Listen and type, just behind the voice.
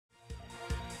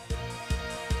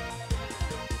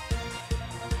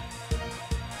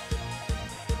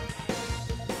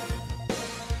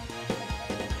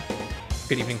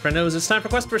Good evening, friendos. It's time for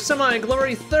Quest for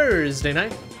Semi-Glory Thursday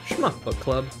night Shmup Book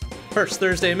Club. First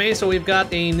Thursday of May, so we've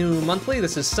got a new monthly.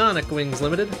 This is Sonic Wings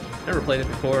Limited. Never played it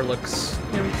before. Looks,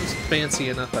 just fancy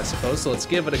enough, I suppose. So let's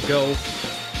give it a go.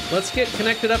 Let's get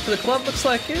connected up to the club. Looks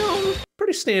like,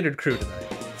 pretty standard crew tonight.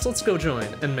 So let's go join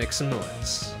and make some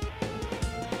noise.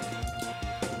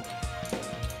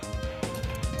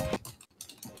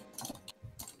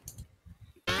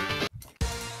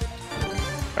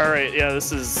 Alright, yeah,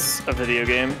 this is a video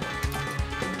game.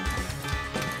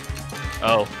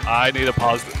 Oh, I need to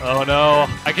pause. Oh no,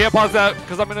 I can't pause that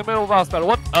because I'm in the middle of a boss battle.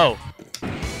 What? Oh.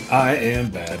 I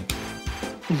am bad.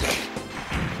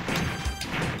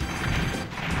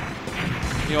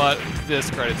 You know what?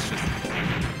 This credit's just...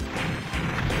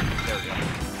 There we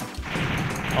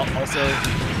go. Also,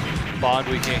 Bond,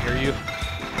 we can't hear you.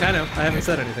 I know, I haven't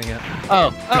said anything yet. Oh,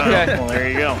 okay. Well, there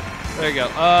you go. There you go.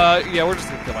 Yeah, we're just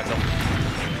gonna kill myself.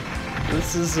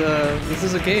 This is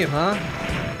a game, huh?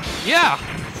 Yeah!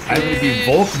 I will be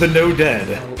Volk the No Dead.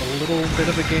 A little bit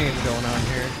of a game going on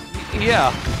here.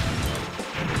 Yeah.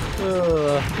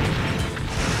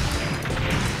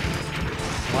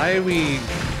 Why are we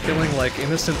killing, like,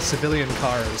 innocent civilian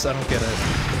cars? I don't get it.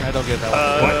 I don't get that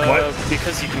one. What?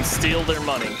 Because you can steal their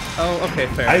money. Oh, okay,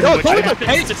 fair. Which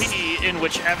happens to be in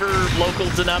whichever local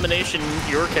denomination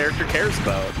your character cares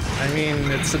about. I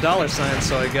mean, it's a $,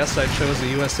 so I guess I chose a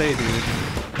USA dude.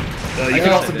 You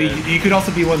could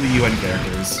also be one of the UN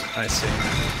characters. I see.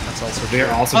 That's also They are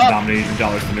true. also denominated in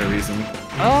dollars for no reason.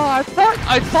 Oh, I thought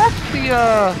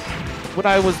the when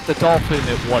I was the dolphin,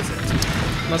 it wasn't.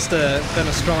 Must have been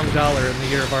a strong dollar in the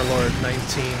year of our Lord,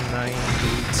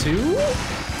 1992?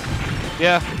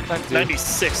 Yeah,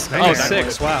 96.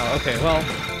 96, wow, okay, well,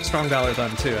 strong dollar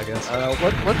then too, I guess.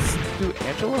 Let's do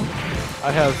Angela?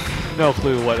 I have no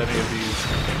clue what any of these...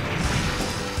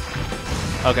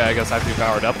 Okay, I guess I have to be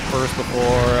powered up first before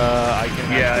I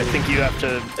can... Yeah, I think you have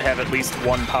to have at least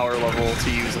one power level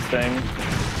to use a thing.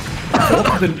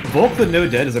 Volk the No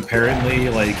Dead is apparently,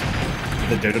 like,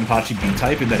 the Dodonpachi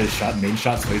B-type in that his main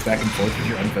shot sways back and forth if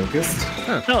you're unfocused.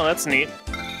 Huh. Oh, that's neat.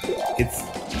 It's,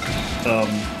 a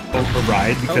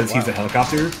ride because he's a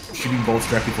helicopter shooting bolts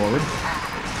directly forward.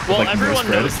 Well, like, everyone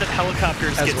no knows that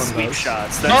helicopters As get one sweep does.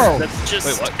 shots. That's just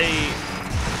Wait, what?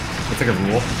 It's like a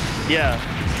rule. Yeah.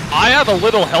 I have a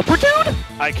little helper dude?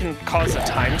 I can cause a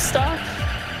time stop?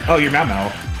 Oh, you're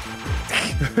Mau.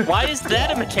 Why is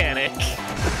that a mechanic?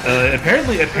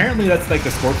 Apparently that's like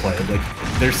the score play. Like,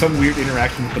 there's some weird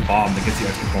interaction with the bomb that gets you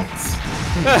extra points.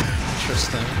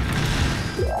 Interesting.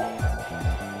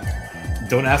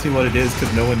 Don't ask me what it is,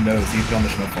 because no one knows. You've been on the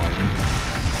Shmup forum.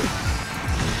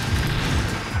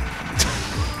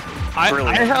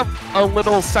 I have a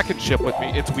little second ship with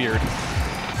me. It's weird.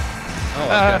 Oh,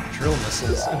 I've got drill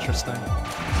missiles. Interesting.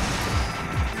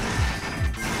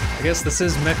 I guess this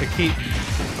is Mecha Keaton.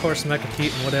 Of course, Mecha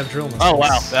Keaton would have drill missiles. Oh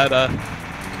wow, that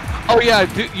Oh yeah,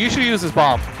 you should use this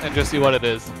bomb and just see what it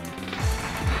is.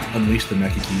 Unleash the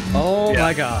Mecha Keaton. Oh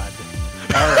my god.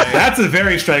 Alright. That's a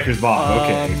very Striker's bomb,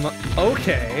 okay.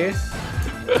 Okay.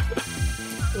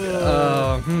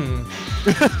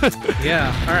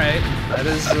 Yeah, alright.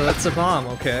 That's a bomb,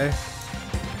 okay.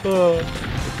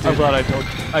 I'm glad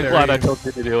I told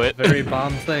you to do it. Very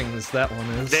bomb things, that one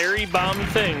is. Very bomb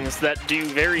things that do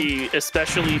very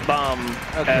especially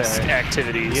bomb-esque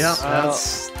activities. Yeah,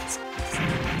 that's...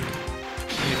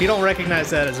 If you don't recognize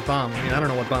that as a bomb, I mean, I don't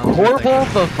know what bomb. Corval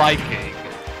the Viking.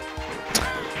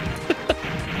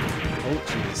 Oh,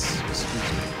 jeez.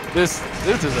 Excuse me.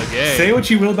 This is a game. Say what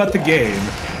you will about the game,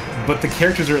 but the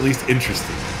characters are at least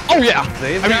interesting. Oh yeah!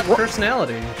 They've got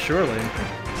personality, surely.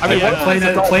 I mean,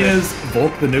 Playing as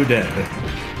Volk the No Dead.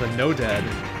 The No Dead.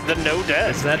 The No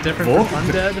Dead. Is that different Volk? from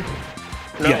Undead?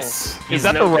 No. Yes. Is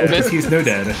that no the dead. robot? He's No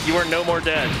Dead. You are no more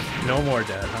dead. No more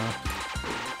dead, huh?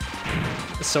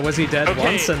 So was he dead Okay.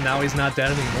 once and now he's not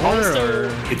dead anymore? Also-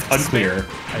 or... It's unclear.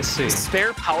 I see.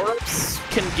 Spare power-ups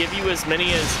can give you as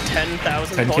many as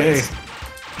 10,000 10K. points.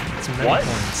 It's many What?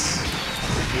 points.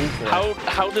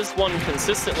 How does one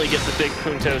consistently get the big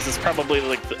puntos is probably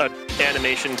like an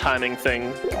animation timing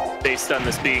thing based on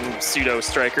this being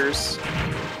pseudo-strikers.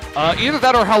 Either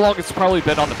that or how long it's probably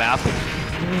been on the map.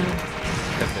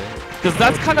 Because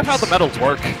that's kind of how the medals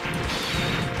work.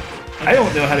 I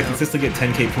don't know how to consistently get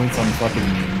 10k points on fucking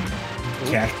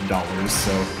cash dollars,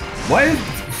 so... Why?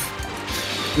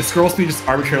 The scroll speed just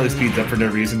arbitrarily speeds up for no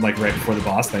reason, like right before the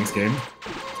boss. Thanks, game.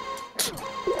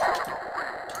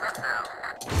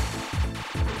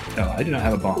 Oh, I do not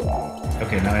have a bomb.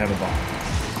 Okay, now I have a bomb.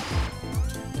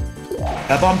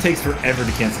 That bomb takes forever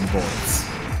to cancel the bullets.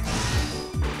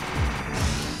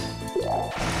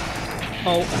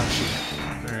 Oh, shit.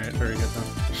 Alright. very good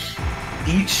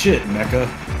though. Eat shit, Mecha.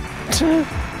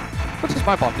 What does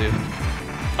my bomb do?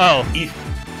 Oh.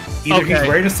 Either he's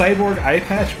wearing a cyborg eye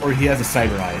patch or he has a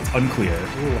cyber eye. It's unclear.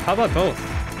 Ooh, how about both?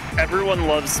 Everyone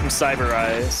loves some cyber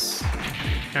eyes.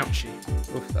 Ouchie.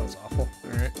 Oof, that was awful.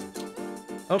 Alright.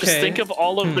 Okay. Just think of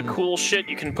all of the cool shit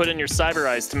you can put in your cyber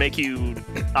eyes to make you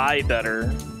eye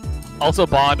better. Also,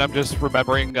 Bond, I'm just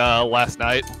remembering last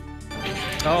night.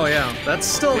 Oh yeah, that's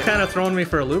still kind of throwing me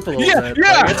for a loop a little bit.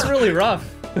 Yeah! Like, it's really rough.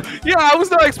 Yeah, I was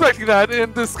not expecting that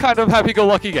in this kind of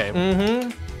happy-go-lucky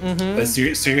game.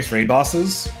 Serious raid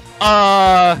bosses?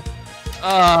 No,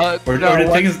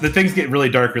 the things get really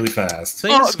dark really fast.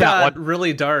 Things got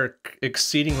really dark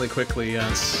exceedingly quickly,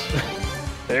 yes.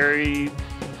 Very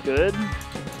good.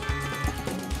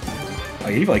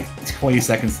 I gave like 20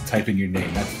 seconds to type in your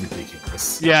name. That's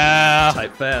ridiculous. Yeah.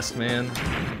 Type fast, man.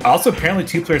 Also, apparently,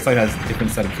 two-player side has a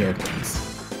different set of characters.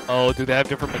 Oh, do they have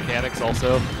different mechanics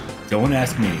also? Don't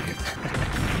ask me.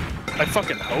 I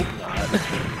fucking hope not.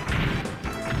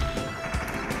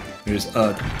 There's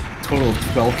a total of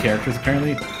 12 characters,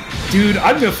 apparently. Dude,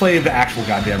 I'm gonna play the actual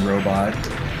goddamn robot.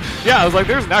 Yeah, I was like,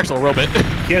 there's an actual robot.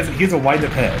 He has a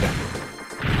wind-up head.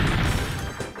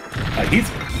 He's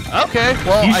Okay,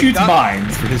 well, he shoots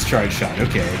mines for his charge shot.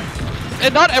 Okay.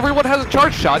 And not everyone has a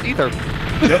charge shot either.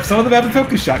 Yep, some of them have a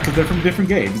focus shot because they're from different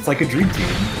games. It's like a dream team.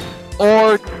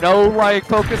 Or no, like,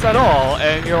 focus at all,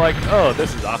 and you're like, oh,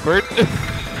 this is awkward.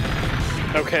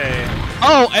 Okay.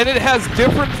 Oh, and it has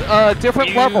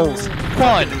different levels.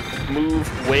 Fun.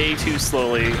 Move way too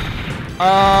slowly.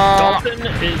 Dolphin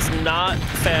is not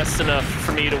fast enough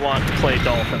for me to want to play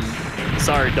Dolphin.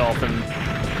 Sorry, Dolphin,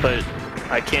 but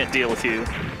I can't deal with you.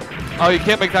 Oh, you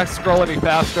can't make that scroll any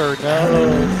faster.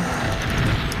 No.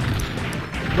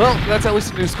 Well, that's at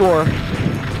least a new score.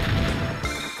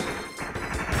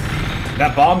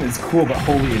 That bomb is cool, but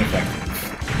wholly ineffective.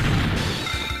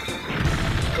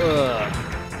 Ugh.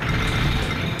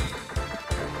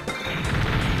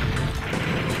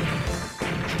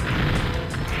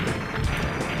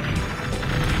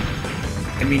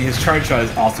 I mean, his charge shot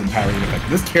is also entirely ineffective.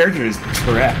 This character is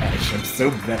trash. I'm so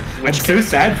bad. I'm so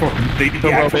sad for him.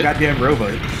 The actual goddamn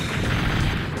robot.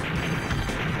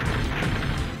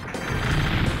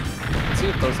 Let's see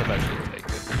if those have actually taken.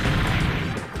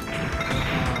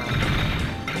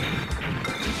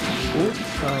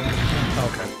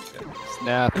 Okay.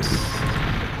 Snaps.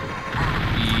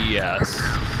 Yes.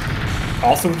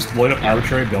 Also, just blowing up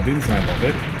arbitrary buildings, and I love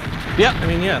it. Yeah, I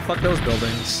mean, yeah, fuck those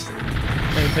buildings.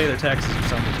 They pay their taxes or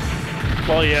something.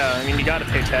 Well, yeah, I mean, you gotta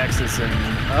pay taxes in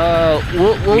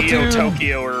We'll Neo do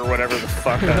Tokyo or whatever the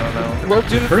fuck, I don't know. We'll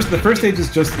do The first stage is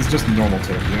just normal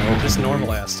Tokyo. Just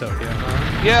normal ass Tokyo.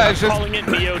 Yeah, I'm it's just calling it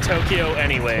Neo Tokyo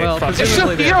anyway. Well, fuck it.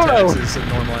 presumably they It's have just taxes in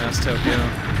normal ass Tokyo.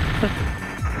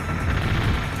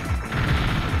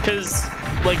 Because,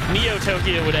 like, Neo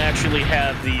Tokyo would actually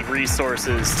have the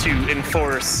resources to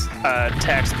enforce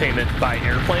tax payment by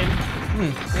airplane.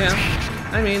 Yeah.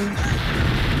 I mean,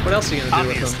 what else are you gonna do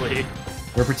with them? Obviously.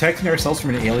 We're protecting ourselves from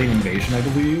an alien invasion, I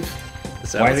believe.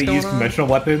 Is that Why what's they going use on? conventional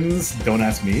weapons? Don't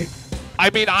ask me. I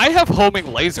mean, I have homing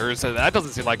lasers, and that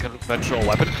doesn't seem like a conventional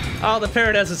weapon. Oh, the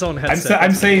parrot has its own headset.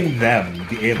 I'm saying them,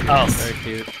 the aliens. Oh. Very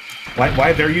cute.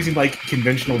 Why they're using like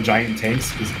conventional giant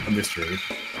tanks is a mystery.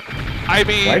 I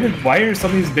mean, Why are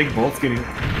some of these big bullets getting?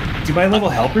 Do my little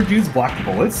helper dudes block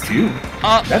bullets too?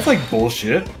 That's like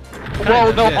bullshit.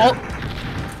 well, no, Yeah.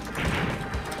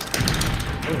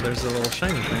 Oh, there's a little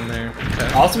shiny thing there. Okay.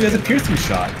 Also, he has a piercing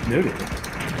shot. Noted.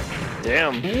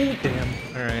 Damn. Damn.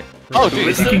 All right. Oh, dude.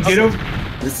 If you can get over,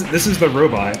 this is the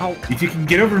robot. Oh. If you can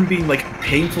get over him being like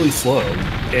painfully slow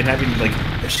and having like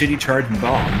a shitty charge and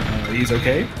bomb, he's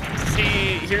okay.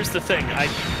 See, here's the thing. I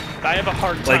have a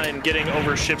hard time getting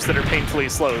over ships that are painfully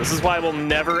slow. This is why I will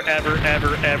never, ever,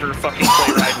 ever, ever fucking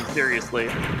play Raiden seriously.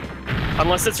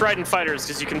 Unless it's Raiden Fighters,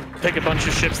 because you can pick a bunch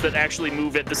of ships that actually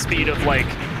move at the speed of, like,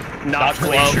 not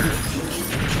Glacier.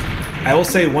 I will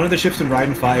say one of the ships in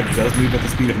Raiden 5 does move at the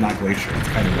speed of not Glacier. It's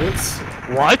kind of nuts.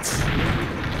 what?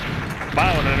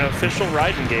 Wow, and an official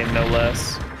Raiden game, no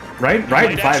less. Raiden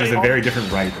 5 is actually a very different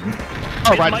Raiden.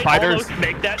 Oh, It Raiden might Fighters? almost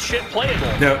make that shit playable.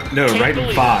 No, Can't Raiden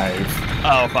believe 5.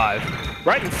 Oh, 5.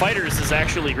 Raiden Fighters is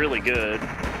actually really good.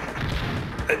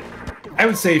 I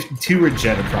would say 2 or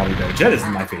Jet are probably better. Jet is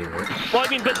my favorite. Well, I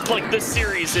mean, but, like, the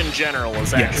series in general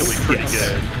is Yes, actually pretty yes.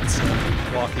 good. It's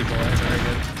walkie boy. Very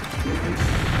good.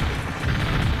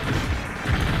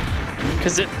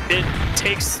 Because it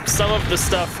takes some of the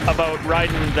stuff about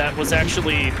Raiden that was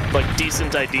actually, like,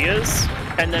 decent ideas,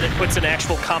 and then it puts an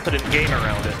actual competent game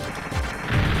around it.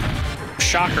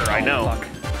 Shocker, I know.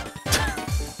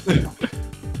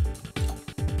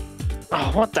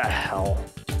 Oh, what the hell?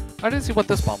 I didn't see what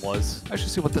this bomb was. I should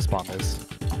see what this bomb is.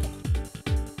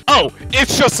 Oh,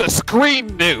 it's just a screen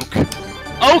nuke.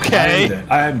 Okay.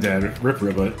 I'm dead. Rip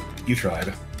Ribbit. You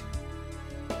tried.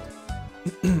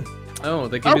 Oh,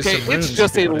 they give you some Okay, runes it's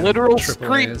just if a you put in literal triple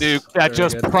screen A's. nuke that Very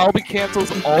just good. probably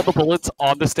cancels all the bullets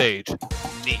on the stage.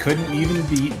 Couldn't even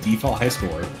beat default high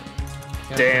score.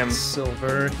 Damn.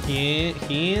 Silver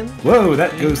Hien. Whoa,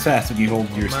 that goes fast when you hold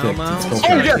your stick. Mau. to still Oh,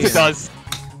 charge. yes, it does.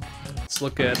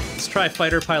 Let's try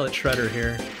Fighter Pilot Shredder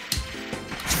here.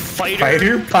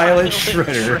 Fighter Pilot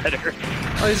Shredder.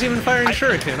 Oh, he's even firing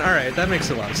Shuriken. All right, that makes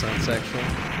a lot of sense actually.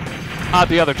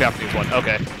 The other Japanese one.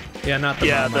 Okay. Yeah, not the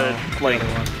Yeah, Mau, the, like-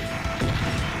 other one.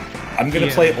 I'm gonna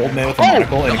Yeah. play Old Man with a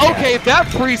Monocle and a cat. Okay, that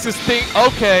freezes thing.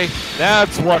 Okay,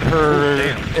 that's what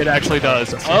Damn. it actually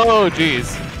does. Oh,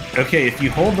 jeez. Okay, if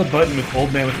you hold the button with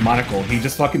Old Man with a Monocle, he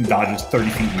just fucking dodges 30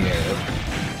 feet in the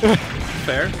air.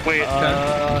 Fair. Wait,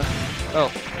 Oh,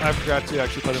 I forgot to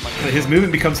actually put in my. His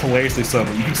movement becomes hilariously slow,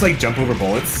 but you can just like jump over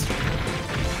bullets.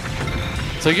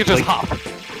 So you just like-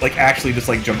 hop. Like actually just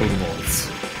like jump over bullets.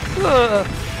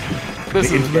 This They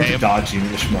is a implemented game. dodging in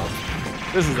the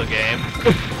Shmup. This is a game.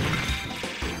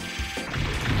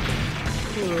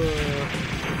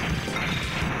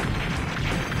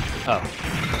 Oh.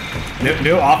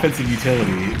 No offensive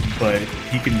utility, but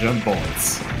he can jump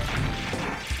bullets.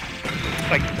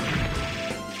 like,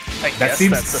 I That guess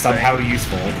seems that's the somehow thing.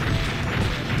 useful. I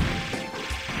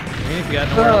mean, if you got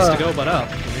nowhere else to go but up,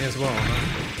 you may as well.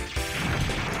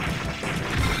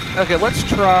 Huh? Okay, let's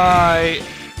try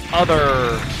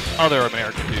other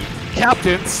American dude.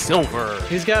 Captain Silver.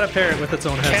 He's got a parrot with its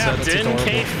own headset. It's Captain adorable.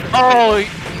 Cake. Oh,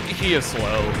 he is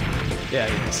slow. Yeah,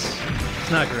 he is.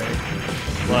 It's not great.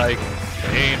 Like,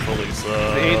 painfully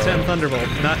slow. The A-10 Thunderbolt,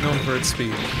 not known for its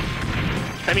speed.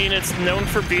 I mean, it's known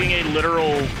for being a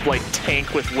literal, like,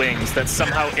 tank with wings that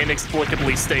somehow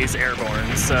inexplicably stays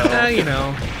airborne, so... You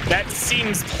know. that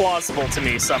seems plausible to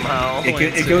me somehow.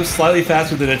 It goes slightly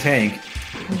faster than a tank,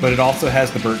 but it also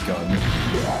has the Burt gun.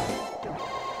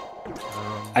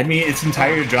 I mean, its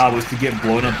entire job was to get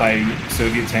blown up by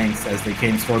Soviet tanks as they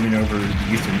came storming over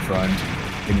the Eastern Front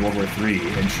in World War III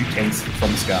and shoot tanks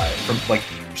from the sky.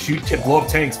 Blow up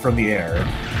tanks from the air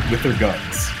with their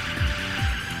guns.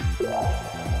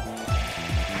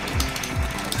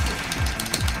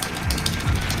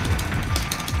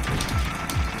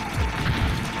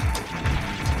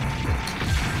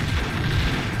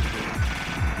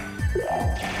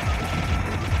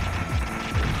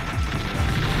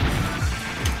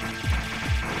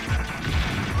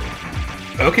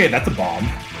 Okay, that's a bomb.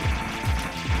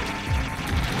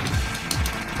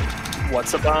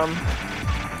 What's a bomb?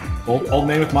 Old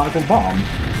Man with Monocle bomb.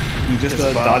 He just It's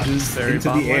a bomb. dodges Very into the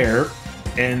bomb-like. air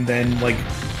and then like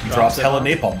drops it hella on.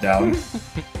 napalm down.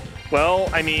 Well,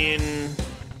 I mean...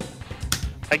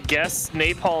 I guess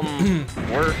napalm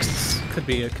works. Could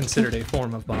be considered a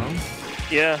form of bomb.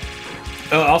 Yeah.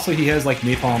 Oh, also he has like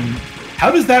napalm. How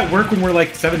does that work when we're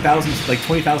like 7,000, like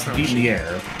 20,000 feet in the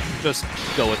air? Just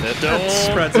go with it. Don't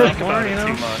spreads think out more, about you it know?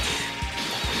 too much.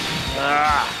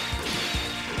 Ah.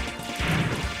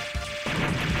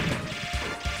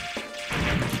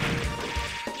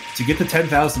 To get the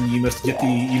 10,000, you must get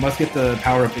the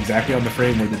power up exactly on the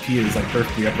frame where the P is like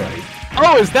perfectly upright.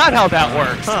 Oh, is that how that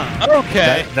works? Huh.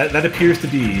 Okay. That appears to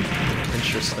be.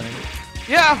 Interesting.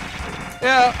 Yeah,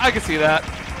 I can see that.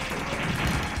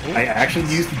 I actually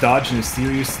used the dodge in a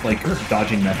serious like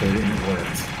dodging method and it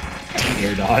worked.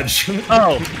 Air dodge.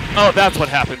 Oh, that's what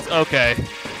happens. Okay.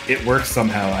 It works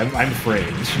somehow. I'm afraid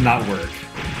it should not work.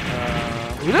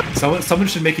 Whoop. Someone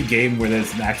should make a game where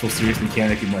there's an actual serious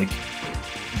mechanic and like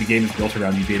the game is built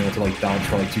around you being able to like dodge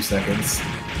for like 2 seconds.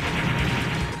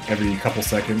 Every couple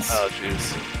seconds. Oh,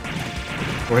 jeez.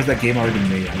 Or has that game already been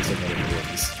made? I just don't know what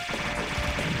it is.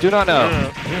 Do not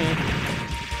know.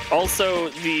 Also,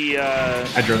 the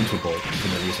I drove into a bullet for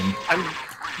no reason. I'm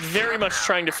very much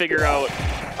trying to figure out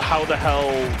how the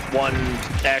hell one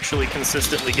actually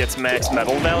consistently gets max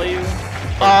metal value,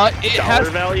 It dollar has.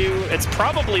 value. It's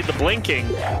probably the blinking,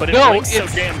 but it No, blinks so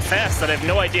it's- damn fast that I have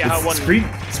no idea how It's one.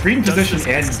 screen does position this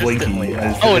and blinky. consistently.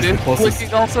 Oh, it the is closest.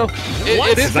 blinking also.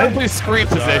 What? It is Is that- definitely screen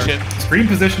position. Screen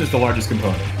position is the largest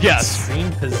component. Yes.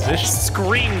 Screen position.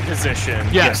 Screen position.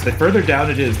 Yes. The further down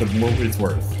it is, the more it's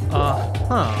worth. Huh.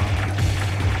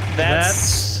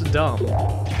 That's dumb.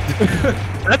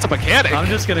 That's a mechanic. I'm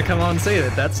just gonna come on and say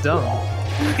that that's dumb.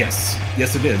 Yes,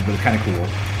 it is, but it's kind of cool.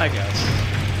 I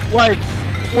guess. Like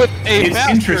with a It's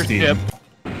faster interesting. ship.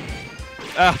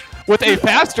 With a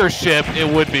faster ship, it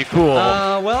would be cool.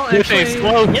 Well, With actually... a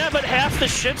slow... Yeah, but half the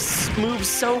ships move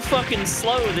so fucking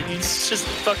slow that it's just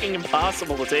fucking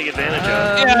impossible to take advantage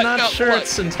of. Yeah, I'm not no, sure what?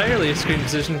 it's entirely a screen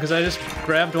position, because I just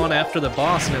grabbed one after the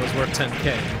boss and it was worth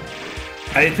 10k.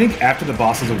 I think after the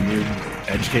boss is a weird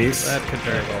edge case. That could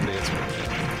very well be its worth.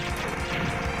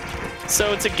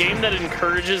 So it's a game that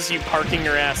encourages you parking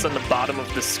your ass on the bottom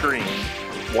of the screen.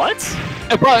 What?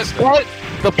 But what?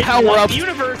 The In power what ups.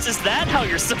 universe is that how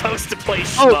you're supposed to play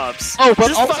shmups? Oh, but is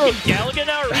this also- fucking Galaga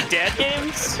now? Are we dad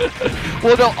games?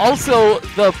 Well, no. Also,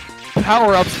 the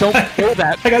power ups don't go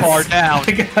that far down.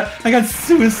 I got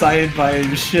suicided by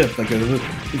a ship. Like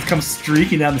it comes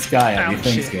streaking down the sky at me. Ouch.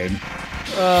 Thanks, game.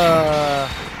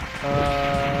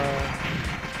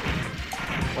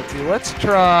 Let's see. Let's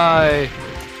try.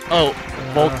 Oh,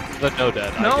 Volk the no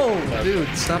dead. No, dude,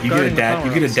 stop You get a guarding the dad.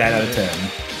 You get a power-ups. dad out of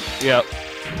 10. Yep.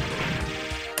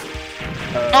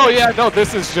 Oh yeah, no.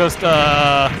 This is just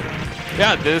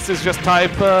yeah. This is just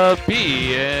type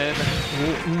B in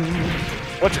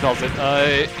what you calls it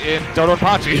in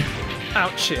Dodonpachi.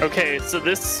 Ouch, shit. Okay, so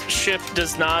this ship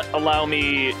does not allow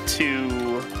me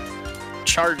to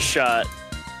charge shot,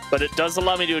 but it does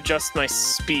allow me to adjust my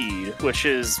speed, which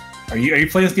is Are you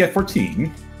playing as the F-14?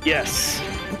 yes.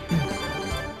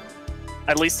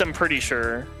 At least I'm pretty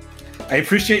sure. I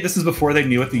appreciate this is before they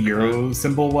knew what the Euro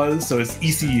symbol was, so it's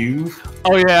ECU.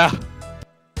 Oh yeah.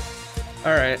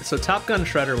 Alright, so Top Gun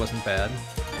Shredder wasn't bad.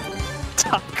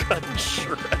 Top Gun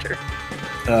Shredder.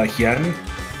 Hien.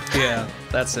 Yeah,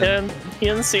 that's it. And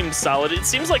Ian seems solid. It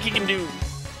seems like he can do,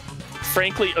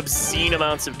 frankly, obscene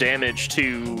amounts of damage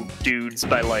to dudes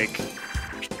by, like,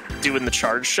 doing the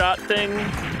charge shot thing.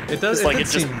 It does, It's like it it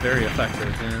did just- seem very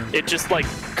effective, yeah. It just, like,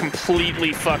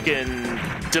 completely fucking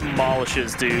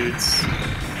demolishes dudes.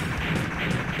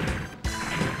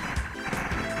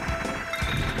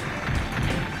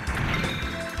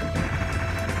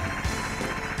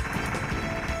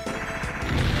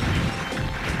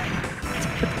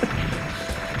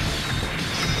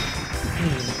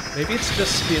 Maybe it's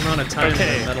just the amount of time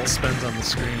Okay. that metal spends on the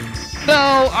screen.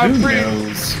 No, I'm Who pretty.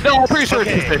 knows? No, I'm pretty sure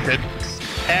Okay. it's invented.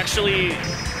 Actually,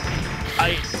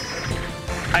 I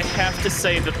have to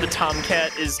say that the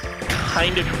Tomcat is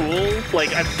kind of cool.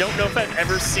 Like, I don't know if I've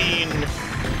ever seen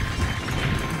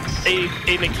a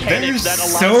mechanic There's that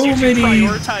allows so you to many-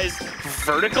 prioritize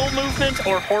vertical movement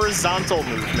or horizontal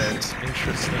movement.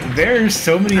 Interesting. There's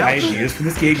so many ideas for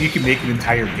this game. You can make an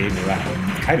entire game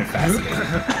around. It's kind of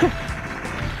fascinating.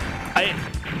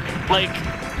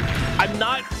 I'm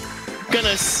not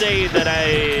gonna say that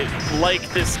I like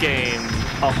this game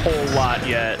a whole lot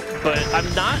yet, but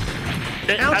I'm not.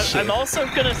 I'm also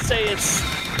gonna say it's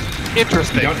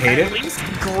Interesting. You don't hate at it? least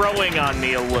growing on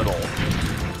me a little.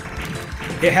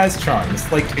 It has charms.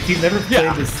 Like, if you've never played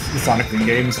Yeah. the Sonic Boom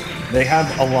games, they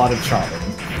have a lot of charm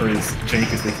for as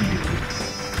jank as they can be.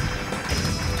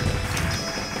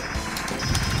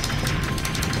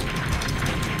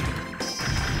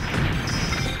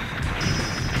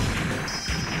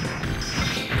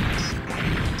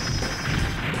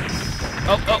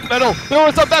 Oh, metal! There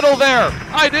was a metal there!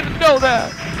 I didn't know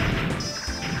that!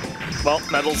 Well,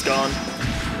 metal's gone.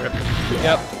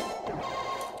 Yep.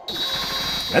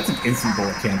 That's an instant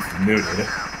bullet cancel noted.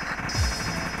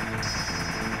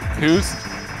 Who's?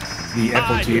 The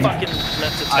I F-14. fucking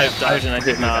meant to type dodge and I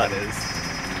did not.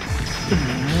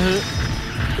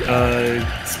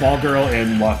 Small girl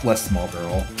and less small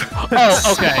girl.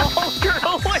 Oh, okay. Small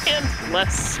girl and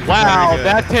less. Wow, Very good.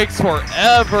 that takes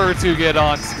forever to get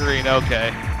on screen.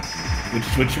 Okay.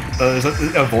 Which is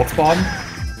a Volksbomb?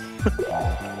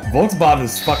 Volksbomb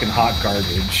is fucking hot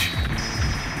garbage.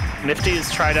 Nifty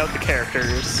has tried out the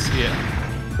characters. Yeah.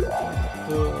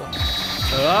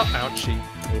 Oh, ouchie.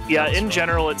 Yeah, in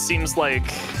general, it seems like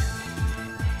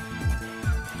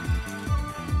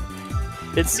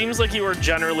you are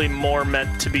generally more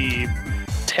meant to be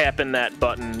tapping that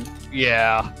button.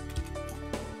 Yeah.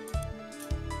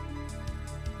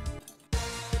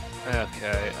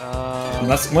 Okay.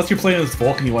 Unless you're playing as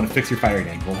Volk and you want to fix your firing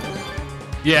angle.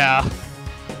 Yeah.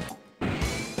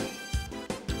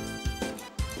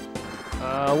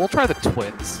 We'll try the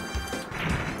twins.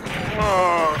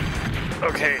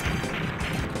 Okay.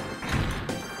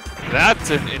 That's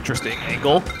an interesting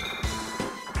angle.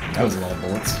 That was a lot of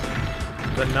bullets.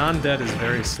 The non-dead is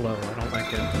very slow. I don't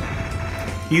like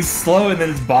it. He's slow and then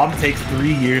his bomb takes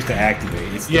 3 years to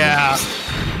activate. It's the Yeah. worst.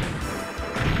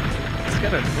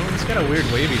 It's got a weird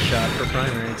wavy shot for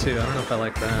primary too. I don't know if I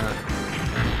like that.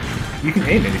 You can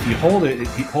aim it. If you hold it, it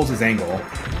holds his angle.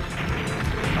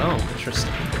 Oh,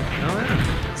 interesting. Oh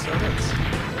yeah, so it is.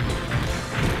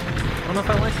 don't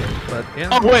know if I like it, but yeah.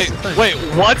 Oh wait, that's the thing. wait.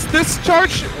 What's this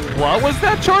charge? What was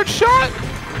that charge shot?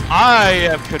 I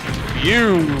am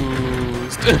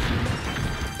confused.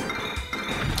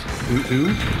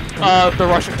 Who? The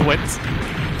Russian twins.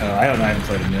 I don't know. I haven't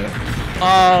played them yet.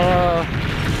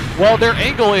 Well, their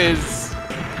angle is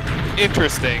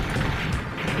interesting.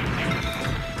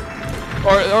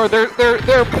 Or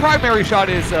their primary shot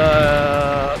is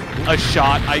a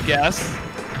shot, I guess.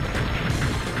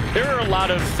 There are a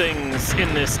lot of things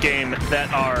in this game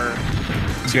that are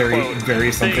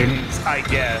Very something. things, I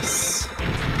guess.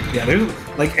 Yeah, there's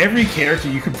like every character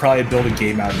you could probably build a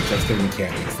game out of just their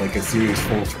mechanics, like a series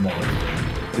full of small.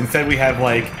 Instead, we have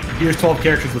like here's 12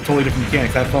 characters with totally different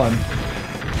mechanics. Have fun.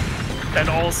 And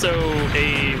also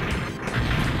a,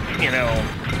 you know,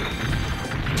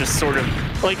 just sort of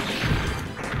like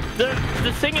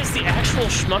the thing is the actual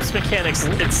shmups mechanics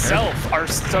itself are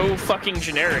so fucking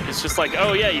generic. It's just like,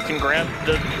 oh yeah, you can grab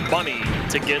the money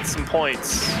to get some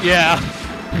points. Yeah.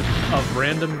 Of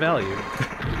random value.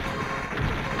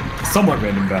 Somewhat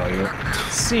random value.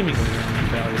 Seemingly random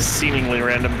value. Seemingly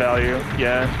random value,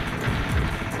 yeah.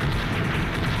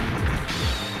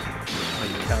 Oh,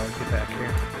 you coward, get back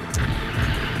here.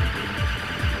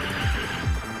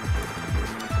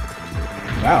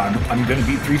 Wow, I'm gonna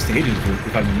beat 3 stages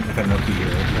if I'm lucky here.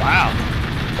 Wow.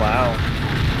 Wow.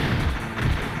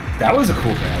 That was a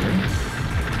cool pattern.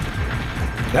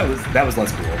 That was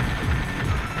less cool.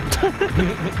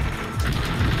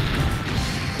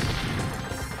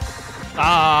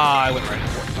 Ah, I went right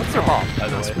into it. What's their bomb, by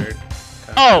the That's way? weird.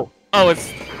 Oh,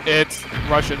 it's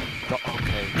Russian.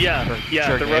 Okay. Yeah,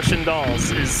 Sure, the game. Russian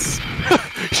dolls is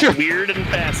Sure. weird and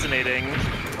fascinating.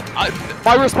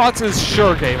 My response is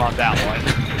sure game on that one.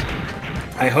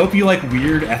 I hope you like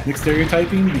weird ethnic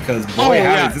stereotyping because boy, how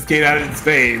yeah. does this game out in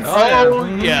spades? Oh,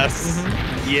 yeah. yes.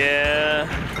 Yeah.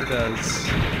 It does.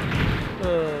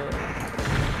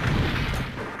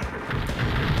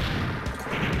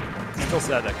 Still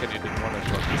sad that Kenny didn't want to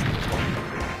join this one.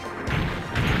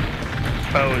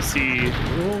 Oh, is he?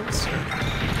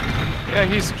 Yeah,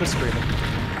 he's just screaming.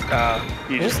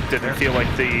 You just didn't feel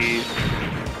like the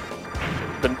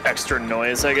extra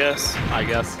noise, I guess.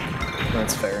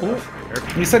 That's fair enough.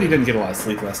 He said he didn't get a lot of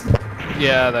sleep last night.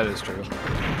 Yeah, that is true.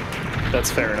 That's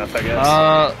fair enough, I guess.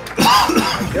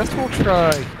 I guess we'll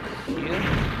try here.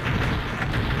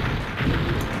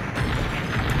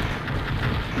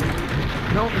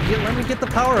 No, let me get the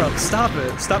power up. Stop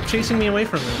it. Stop chasing me away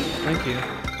from it. Thank you.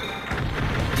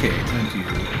 Okay, time to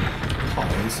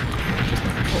pause. Just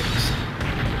not pause.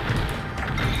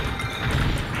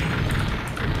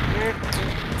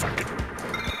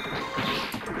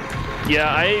 Yeah,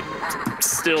 I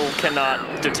still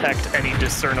cannot detect any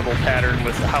discernible pattern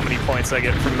with how many points I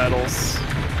get from medals.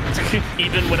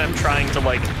 Even when I'm trying to,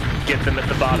 like, get them at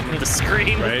the bottom of the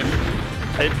screen. Right.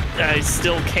 I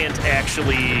still can't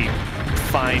actually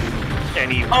find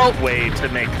any way to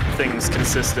make things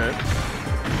consistent.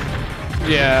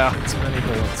 Yeah. Too many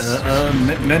bullets.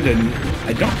 Menden,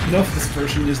 I don't know if this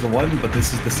version is the one, but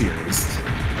this is the series.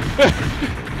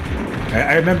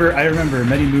 I remember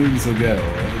many moons ago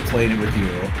playing it with you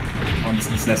on the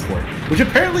SNES port, which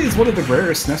apparently is one of the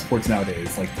rarest SNES ports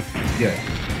nowadays. Like,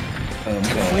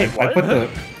 Wait, I put the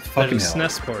But fucking it's hell.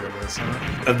 SNES port of this,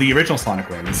 huh? Of the original Sonic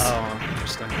Wings. Oh,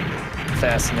 interesting.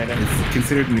 Fascinating. It's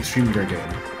considered an extremely rare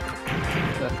game.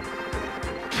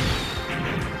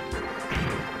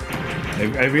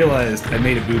 I realized I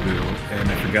made a boo-boo, and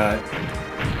I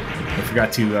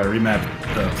forgot to remap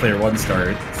player 1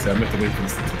 start, so I'm going to have to wait for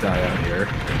this to die out here.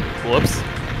 Whoops.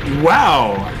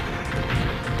 Wow!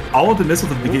 All of the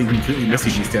missiles at the beginning completely miss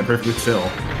you stand perfectly still.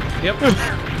 Yep.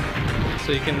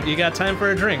 So you got time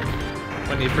for a drink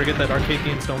when you forget that arcade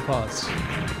games don't pause.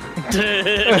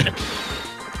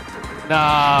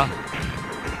 Nah.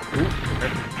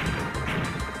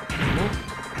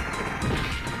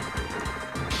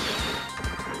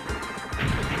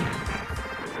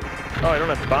 Oh, I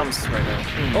don't have bombs right now.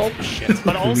 Oh, shit.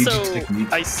 But also, Luigi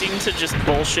technique. I seem to just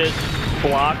bullshit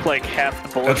block like half the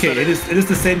bullets. Okay, that it is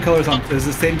the same colors on. It is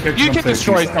the same character. You on can player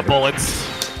destroy 2 some side. bullets.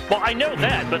 Well, I know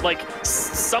that, but like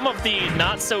some of the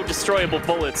not so destroyable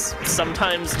bullets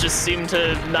sometimes just seem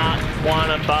to not want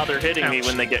to bother hitting me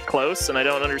when they get close, and I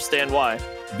don't understand why.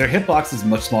 Their hitbox is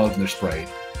much smaller than their sprite,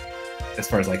 as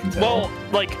far as I can tell. Well,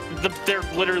 like they're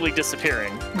literally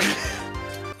disappearing.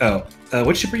 Oh,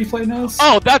 what ship are you playing now?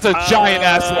 Oh, that's a giant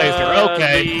ass laser.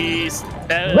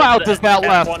 Okay. Wow, does that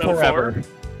last forever?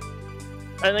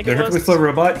 I think The it Hercules was. Slow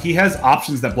Robot, he has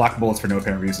options that block bullets for no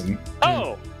apparent reason.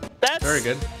 Oh, that's Very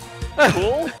good.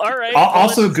 Cool. All right.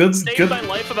 Also, it's good. Saved my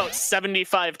life about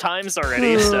 75 times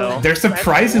already. So They're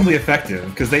surprisingly effective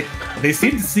because they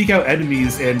seem to seek out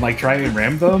enemies and like try and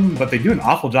ram them, but they do an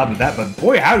awful job of that. But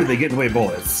boy, how do they get in the way of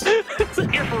bullets?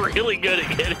 You're really good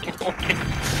at getting away.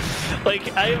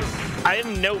 Like I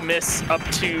am no miss up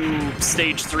to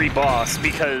stage 3 boss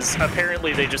because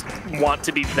apparently they just want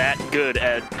to be that good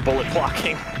at bullet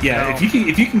blocking. Yeah, if you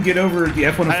can get over the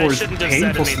F-104's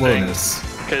painful slowness.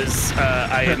 Because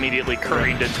I immediately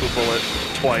careened into a bullet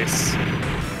twice.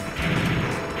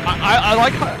 I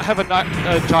like having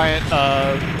a giant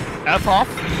F-off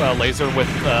laser with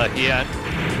Hien.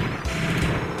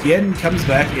 Hien comes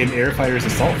back in Airfighter's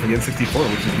Assault for the N64,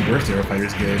 which is the worst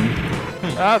Airfighter's game.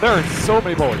 There are so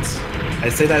many bullets. I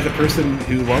say that as a person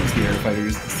who loves the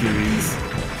Airfighters series.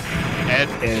 And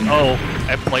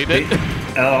played it?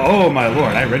 Oh my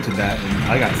lord, I rented that and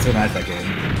I got so mad at that game.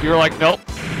 You were like, nope,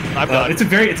 I'm done. It's a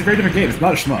very different game. It's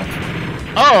not a shmup.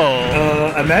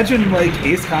 Oh! Imagine like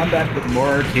Ace Combat with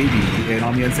more arcadey and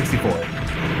on the N64.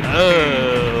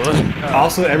 Oh.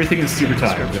 Also, everything is super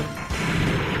timed.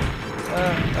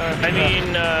 I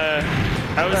mean,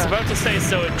 I was about to say,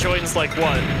 so it joins like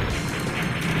what?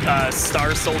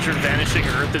 Star Soldier Vanishing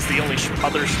Earth is the only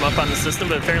other shmup on the system,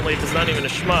 but apparently if it's not even a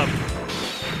shmup.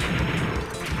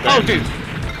 Oh, dude.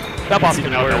 That boss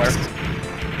even can out worse. nowhere.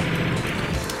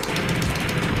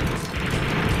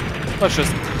 Let's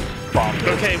just bomb it.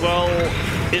 Okay, well,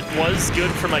 it was good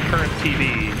for my current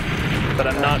PB, but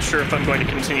I'm not sure if I'm going to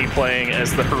continue playing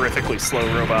as the horrifically slow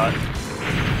robot.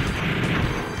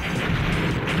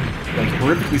 Like,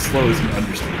 horrifically slow is an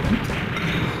understatement.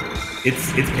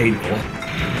 It's painful.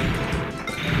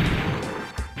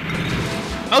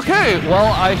 Okay,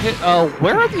 well, I hit,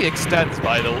 where are the extends,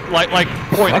 by the way? Like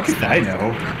point Fuck if extends. I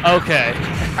know. Okay.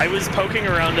 I was poking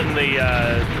around in the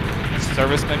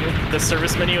Service menu?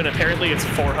 service menu, and apparently it's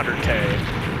 400k.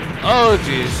 Oh,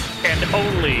 jeez. And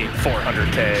only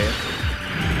 400k.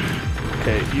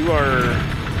 Okay, you are...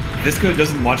 Visco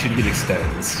doesn't want you to get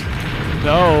extends.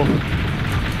 No.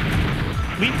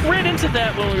 We ran into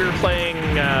that when we were playing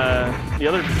the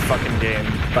other fucking game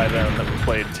by them that we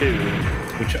played too.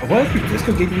 Which, what other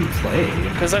Visco game did we play?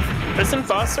 Because isn't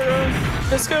Vossera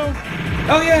Visco?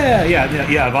 Oh yeah,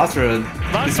 Vossera.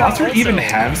 Does Vossera also- even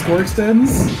have score extends?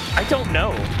 I don't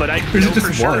know, but I Or is know it just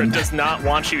for sure one? it does not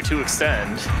want you to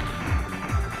extend.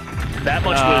 That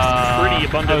much was pretty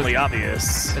abundantly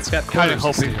obvious. It's got Kind of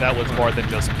corners to hoping see. that was more than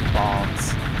just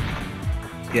bombs.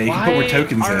 Yeah, you can put more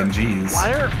tokens in, jeez.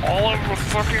 Why are all of the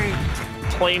fucking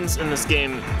planes in this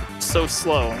game so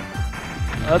slow?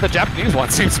 The Japanese one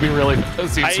seems to be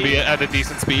at a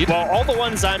decent speed. Well, all the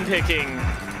ones I'm picking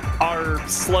are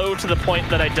slow to the point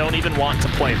that I don't even want to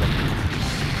play them.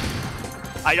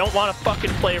 I don't want to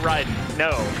fucking play Raiden.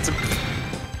 No.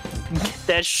 Get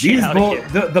that shit These out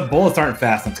of here. the bullets aren't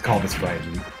fast enough to call this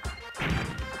Raiden.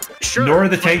 Sure. Nor are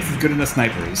the tanks as good as the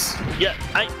snipers. Yeah,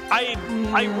 I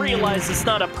realize it's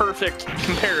not a perfect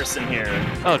comparison here.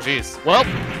 Oh, jeez. Well,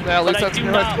 at But least I that's do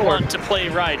the not score. want to play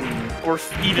Raiden, or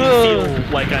even feel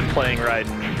like I'm playing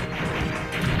Raiden.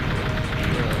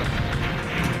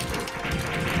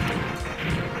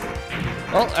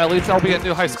 Well, at least I'll be at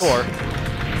new high score.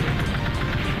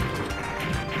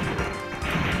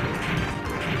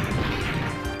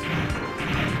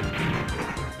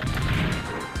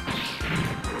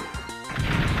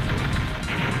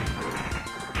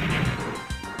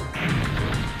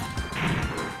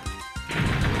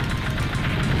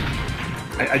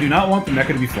 I do not want the mecha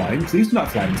to be flying. Please do not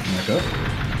fly into the mecha. 3,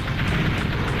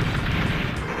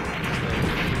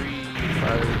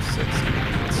 5, 6, 8.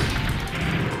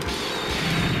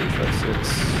 3, 5,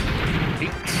 6,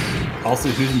 8. Also,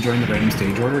 who's enjoying the random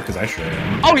stage order? Because I sure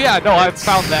am. Oh yeah, no, I've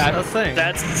found that. A thing.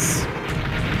 That's...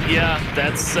 Yeah,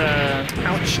 that's,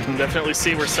 ouch. You can definitely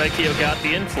see where Psycho got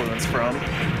the influence from.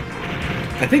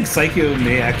 I think Psycho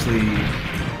may actually...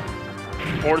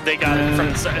 Or they got it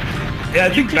from... Yeah, I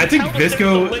think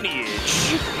Visco... lineage.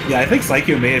 Yeah, I think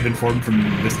Psycho may have been formed from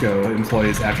Visco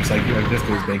employees after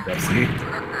Visco's bankruptcy.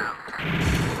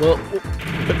 Well,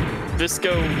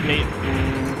 Visco made...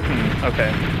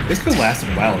 okay. Visco lasted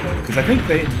a while though, because I think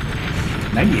they...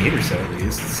 98 or so at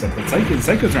least. So, but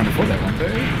Psycho's around before that, weren't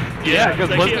they? Yeah, because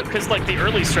because like the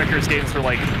early Strikers games were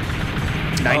like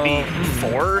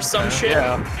 94 or some shit.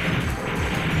 yeah.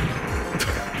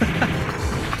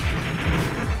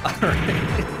 Alright.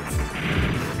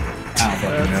 I don't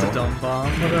fucking That's know. a dumb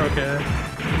bomb, but they're okay.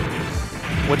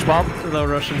 Which bomb? The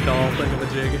Russian doll thing of a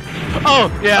jig. Oh,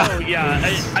 yeah. Oh yeah,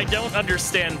 I don't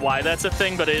understand why that's a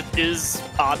thing, but it is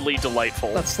oddly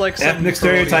delightful. That's like some Ethnic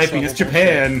stereotyping, it's Parodius level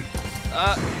Japan.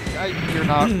 You're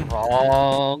not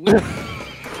wrong.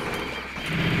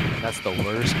 That's the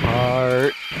worst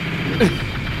part.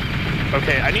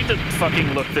 Okay, I need to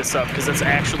fucking look this up because it's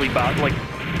actually like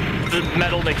the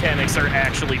metal mechanics are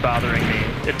actually bothering me.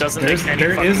 It doesn't make any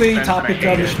There fucking is a sense, topic and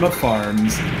I on the hate it. Shmup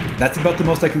Farms. That's about the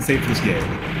most I can say for this game.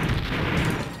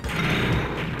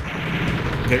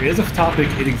 There is a topic,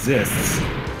 it exists.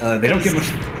 They don't get much...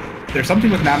 There's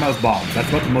something with Mama's bombs. That's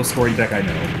about the most scoring deck I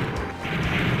know.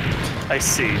 I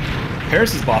see.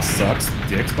 Paris's boss sucks.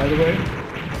 Dicks, by the way.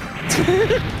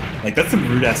 Like, that's some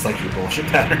rude-ass like bullshit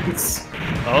patterns.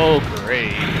 Oh,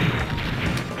 great.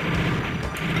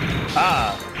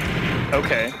 Ah.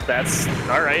 Okay, that's...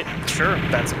 Alright, sure,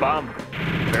 that's a bomb.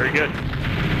 Very good.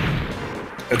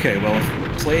 Okay, well, if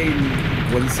playing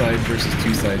one side versus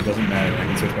two side doesn't matter, I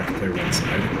can switch back to play one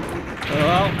side.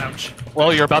 Oh, ouch.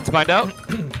 Well, you're about to find out.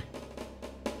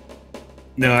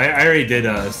 No, I already did,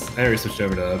 I already switched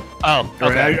over to... Oh,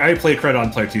 okay. I played credit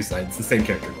on player two side. It's the same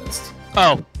character list.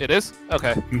 Oh, it is?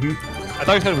 Okay. Mm-hmm. I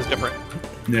thought you said it was different.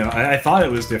 No, I thought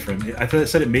it was different. I thought it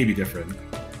said it may be different.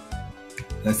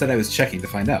 And I said I was checking to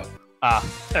find out. Ah.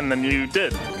 And then you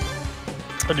did.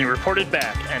 And you reported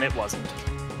back, and it wasn't.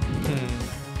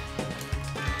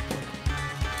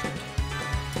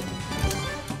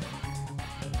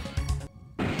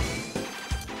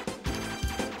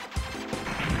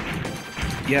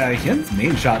 Yeah, Yen's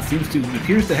main shot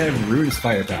appears to have ruinous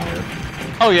firepower.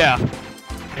 Oh, yeah.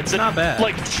 It's not bad.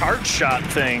 Like, charge shot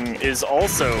thing is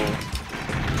also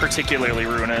particularly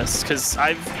ruinous, because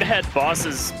I've had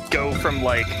bosses go from,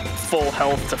 like, full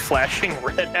health to flashing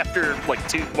red after, like,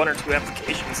 one or two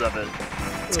applications of it.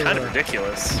 It's kind of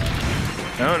ridiculous.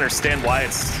 I don't understand why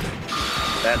it's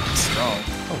that strong.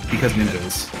 Oh, because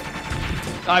ninjas.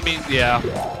 I mean, yeah.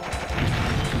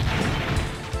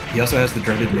 He also has the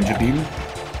dreaded ninja beam.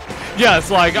 Yeah,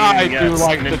 it's like, I do it's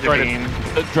like the Ninja dreaded, Beam.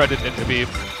 the dreaded Ninja Beam.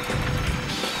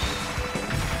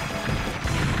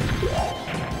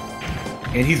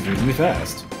 And he's reasonably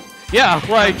fast. Yeah,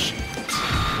 like...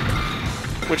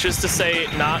 Which is to say,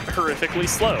 not horrifically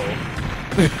slow.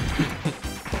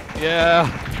 Yeah.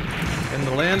 In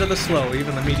the land of the slow,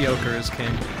 even the mediocre is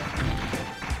king.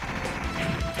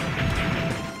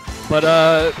 But,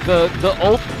 the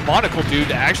old monocle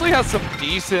dude actually has some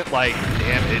decent, like,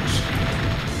 damage.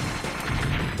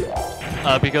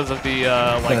 Because of the,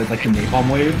 Like the napalm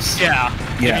waves? Yeah.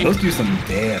 Yeah, those do some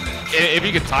damage. If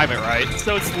you can time it right.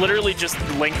 So it's literally just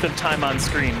length of time on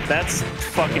screen. That's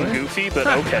fucking goofy, but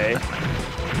okay.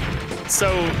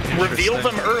 So reveal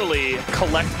them early,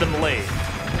 collect them late.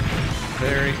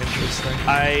 Very interesting.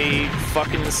 I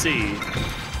fucking see.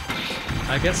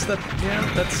 I guess that, yeah,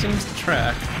 that seems to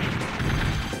track.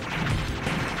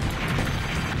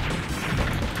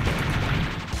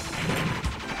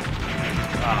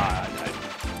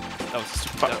 That was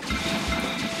stupid.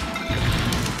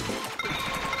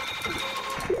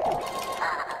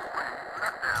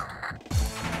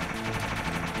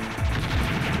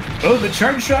 Oh, the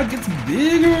charge shot gets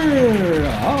bigger!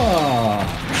 Ah!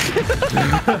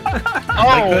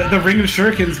 Oh! Like the ring of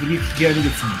shurikens, when you get it,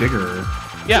 gets bigger.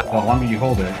 Yeah. The longer you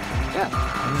hold it.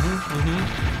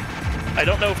 I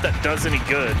don't know if that does any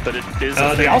good, but it is.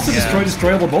 They also destroy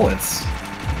destroyable bullets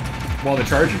while they're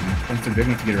charging, once they're big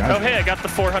enough to get around. Oh, hey, I got the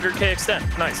 400k extent.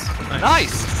 Nice.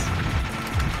 Nice!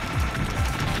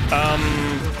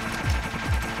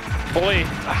 Boy,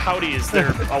 howdy, is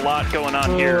there a lot going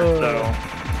on here, though.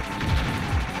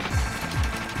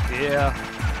 Yeah.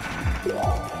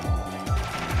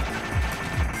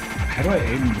 How do I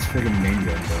aim this friggin' main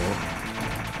gun,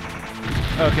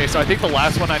 though? Okay, so I think the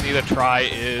last one I need to try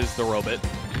is the robot.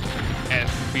 And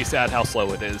be sad how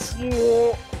slow it is.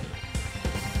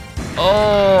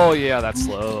 Oh, yeah, that's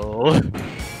slow.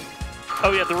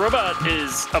 Oh yeah, the robot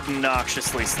is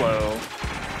obnoxiously slow.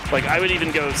 Like, I would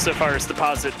even go so far as to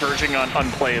posit verging on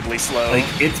unplayably slow. Like,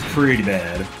 it's pretty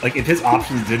bad. Like, if his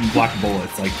options didn't block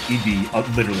bullets, like, he'd be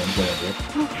literally unplayable.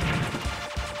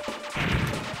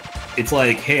 It's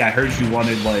like, hey, I heard you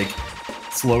wanted, like,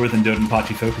 slower than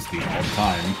Dodonpachi focus beam all the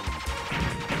time.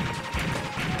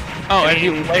 Oh, I and he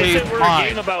mean, lays if it were a fine.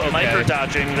 game about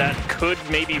micro-dodging, that could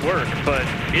maybe work, but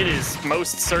it is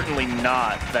most certainly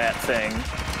not that thing.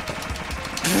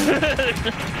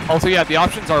 Also, yeah, the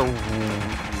options are...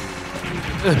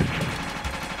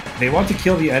 They want to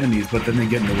kill the enemies, but then they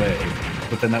get in the way.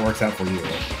 But then that works out for you.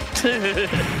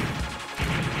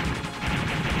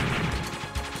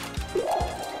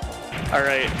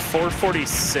 Alright,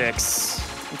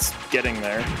 446. It's getting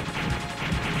there.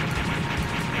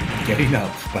 Getting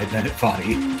up by Bennett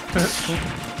Foddy.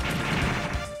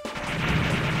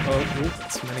 Oh,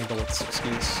 that's many bullets,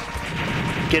 excuse.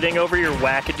 Getting over your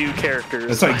wackadoo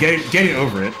characters. Sorry, getting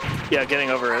over it. Yeah, getting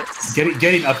over it.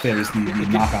 Getting up there is the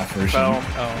knockoff version.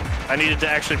 Oh, I needed to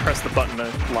actually press the button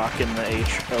to lock in the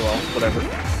H. Oh well, whatever.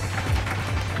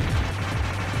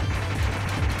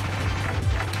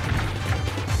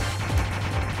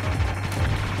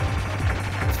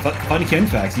 Funny Ken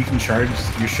facts, you can charge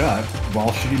your shot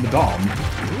while shooting the dom.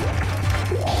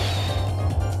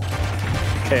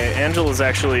 Okay, Angela's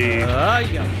actually...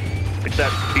 Yeah. Like,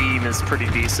 that beam is pretty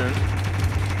decent.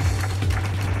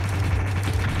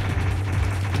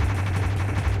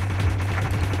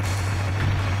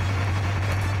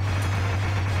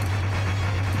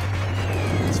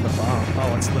 It's the bomb.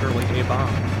 Oh, it's literally a bomb.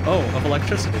 Oh, of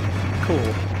electricity.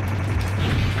 Cool.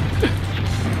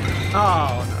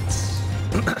 Oh, nuts.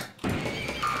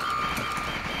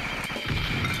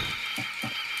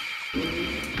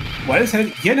 Why does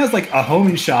Ken has like a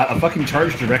homing shot, a fucking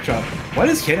charge direct shot? Why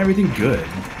does Ken everything good?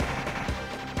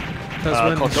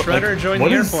 Because when Shredder joined the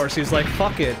Air Force, he was like,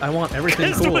 fuck it, I want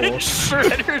everything cool. When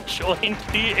Shredder joined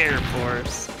the Air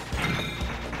Force.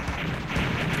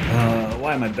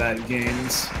 Why am I bad at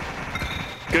games?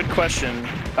 Good question.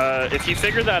 If you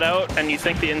figure that out and you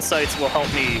think the insights will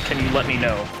help me, can you let me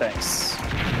know? Thanks.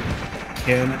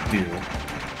 Can do.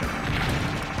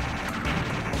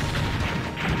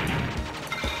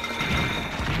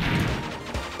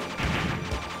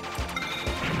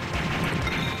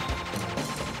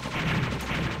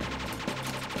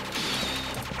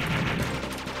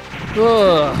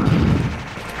 Ugh.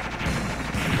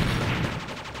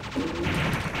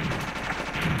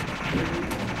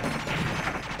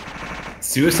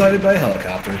 Suicided by a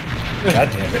helicopter. God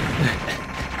damn it.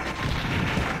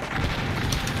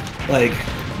 Like,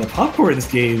 the popcorn in this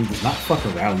game does not fuck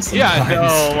around sometimes. Yeah,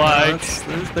 no,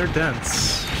 like... they're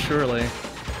dense, surely.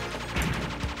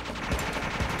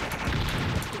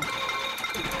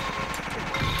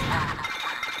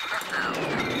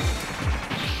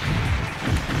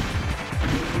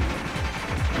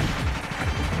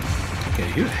 Okay,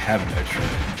 you have no try.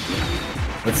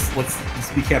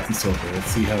 Let's be Captain Silver. Let's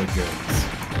see how it goes.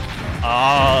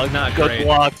 Oh, Not good great.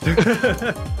 block.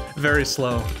 Very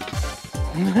slow.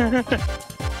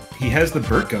 He has the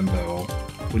Burt gun though.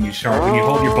 When you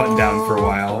hold your button down for a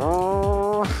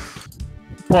while.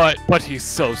 But he's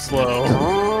so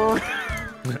slow.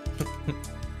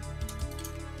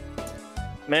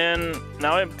 Man,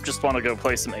 now I just want to go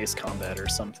play some Ace Combat or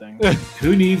something.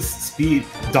 Who needs speed?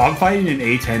 Dogfighting in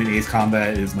A10 and Ace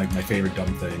Combat is like my favorite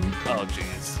dumb thing. Oh,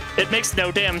 jeez. It makes no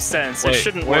damn sense. Wait, it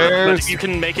shouldn't work, but you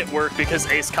can make it work because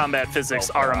Ace Combat physics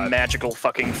are a magical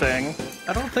fucking thing.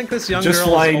 I don't think this young Just girl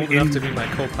is flying old enough in- to be my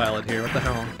co-pilot here. What the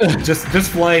hell?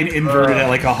 just flying inverted at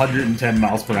like 110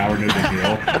 miles per hour, no big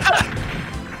deal.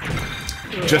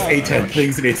 Just A10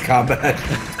 things in Ace Combat.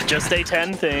 Just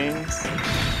A10 things.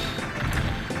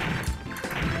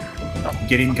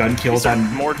 Getting gun kills These are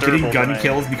on more durable getting gun than I-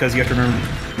 kills because you have to remember.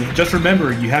 Just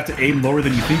remember, you have to aim lower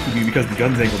than you think you do because the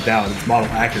gun's angled down. It's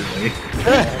modeled accurately.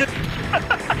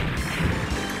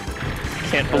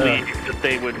 Can't believe that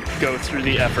they would go through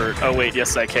the effort. Oh wait,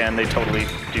 yes I can. They totally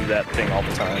do that thing all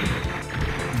the time.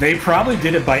 They probably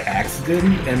did it by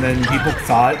accident, and then people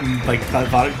saw it and like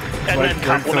thought it. And weren't then so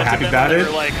complimented happy them, about and it. they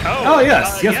were like, Oh,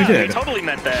 yes, yes, we yeah, did. We totally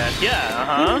meant that.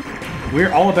 Yeah,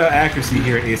 We're all about accuracy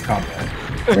here at Ace Combat.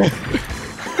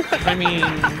 I mean, you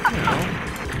know.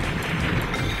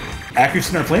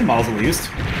 Accuracy in our plane models, at least.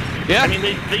 Yeah. I mean,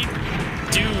 they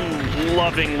do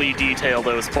lovingly detail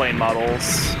those plane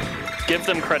models. Give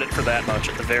them credit for that much,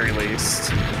 at the very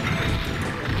least.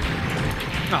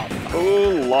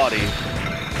 Oh, Lottie.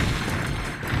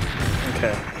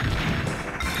 Okay.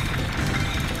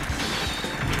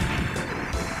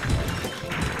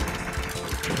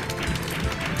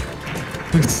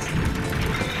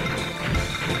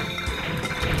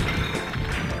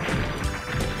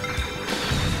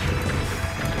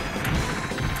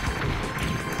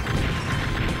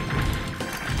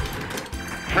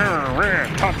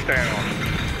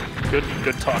 Touchdown.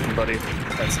 Good talking, buddy.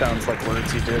 That sounds like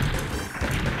words you did.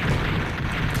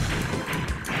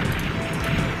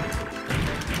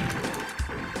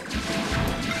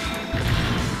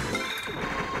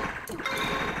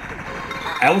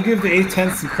 I will give the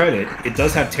A10 some credit. It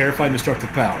does have terrifying destructive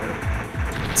power.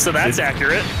 So that's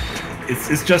accurate.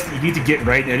 It's just you need to get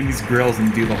right in enemies' grills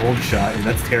and do the hold shot, and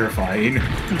that's terrifying.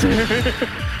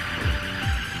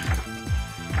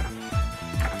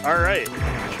 All right.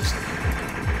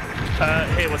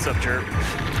 Hey, what's up, Jerp?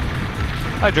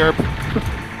 Hi, Derp.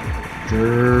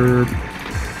 Derp.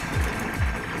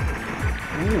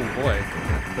 Ooh, boy.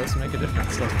 That does make a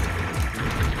difference, though.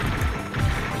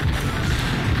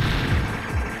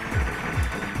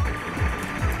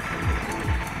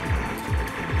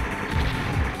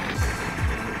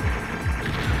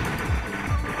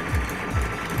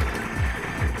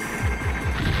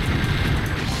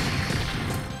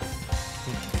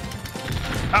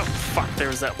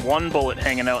 was that one bullet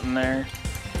hanging out in there.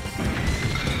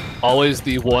 Always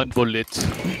the one bullet.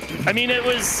 I mean, there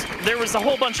was a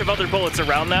whole bunch of other bullets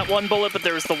around that one bullet, but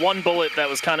there was the one bullet that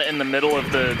was kind of in the middle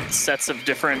of the sets of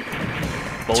different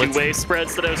two-way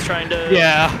spreads that I was trying to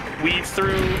weave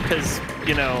through, because,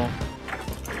 you know,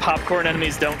 popcorn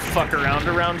enemies don't fuck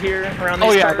around here, around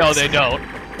these parts. No, they don't.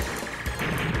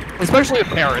 Especially in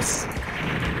Paris.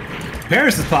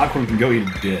 Paris's popcorn can go eat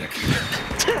a dick.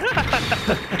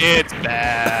 It's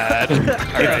bad.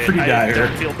 It's pretty dire. I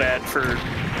don't feel bad for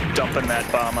dumping that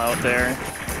bomb out there.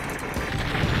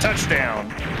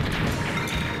 Touchdown.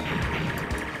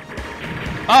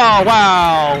 Oh,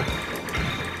 wow.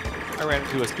 I ran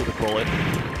into a stupid bullet.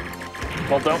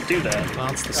 Well, don't do that.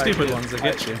 Well, it's the stupid ones that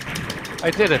get you.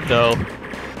 I did it, though.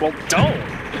 Well, don't!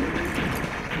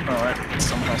 Oh, that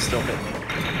somehow still hit me.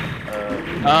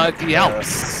 The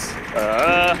Alps.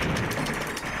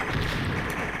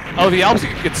 Oh, the Alps, you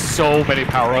can get so many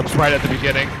power-ups right at the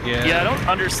beginning. Yeah, I don't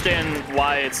understand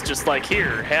why it's just like,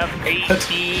 here, have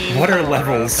 18. What are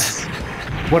levels?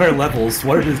 What are levels?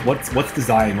 What's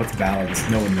design? What's balance?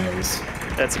 No one knows.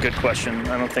 That's a good question.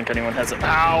 I don't think anyone has a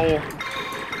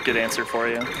good answer for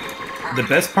you. The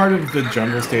best part of the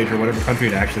jungle stage, or whatever country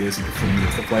it actually is, for me,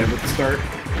 is the play at the start.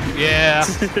 Yeah.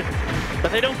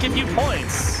 But they don't give you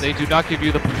points. They do not give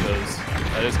you the puntos.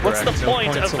 That is correct. What's the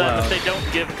point of them if they don't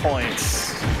give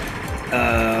points?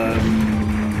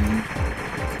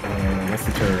 What's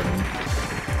the term?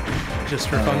 Just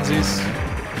for funsies?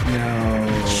 No.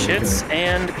 Shits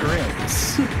and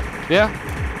grins. Yeah.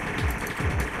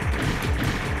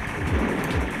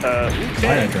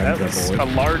 Okay, that was a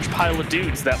large pile of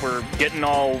dudes that were getting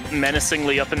all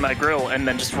menacingly up in my grill and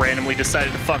then just randomly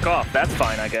decided to fuck off. That's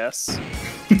fine, I guess.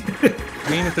 I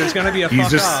mean, if there's gonna be a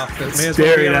fuck off, that may as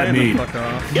well be a random fuck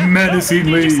off. Yeah,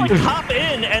 menacingly. They just like hop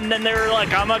in and then they were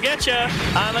like, "I'ma get ya,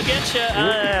 I'ma get ya."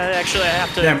 Actually, I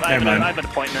have to. I have an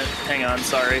appointment. Hang on,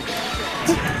 sorry.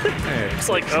 It's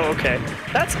like, oh, okay.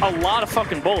 That's a lot of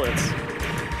fucking bullets.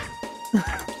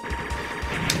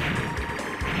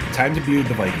 Time to be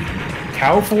the Viking.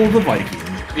 Cowful the Viking.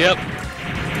 Yep.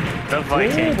 The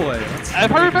Viking. Oh boy.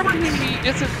 If I remember, he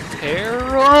isn't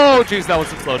terrible. Oh, jeez, that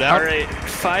was a slowdown. All right,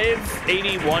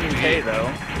 581k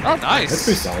though. Oh, nice. That's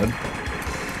pretty solid.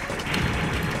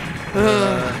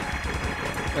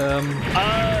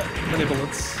 Many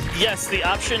bullets. Yes, the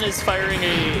option is firing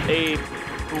a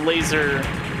laser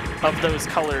of those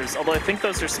colors. Although I think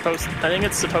those are supposed. I think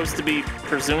it's supposed to be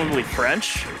presumably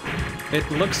French. It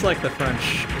looks like the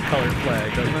French colored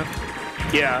flag, doesn't it?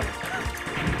 Yeah.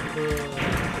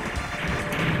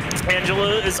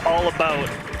 Angela is all about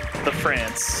the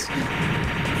France.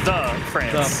 The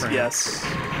France. Yes.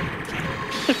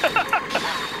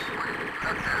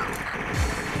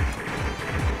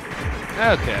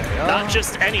 Okay. Not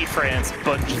just any France,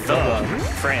 but the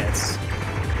France.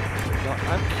 Well,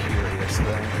 I'm curious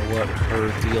then what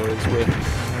her deal is with.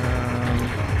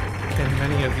 Can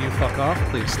many of you fuck off,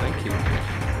 please? Thank you.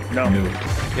 No.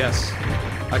 Yes.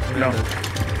 I command it.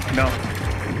 No.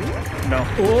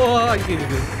 Oh,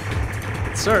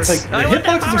 sir. It's like, the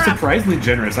hitboxes are surprisingly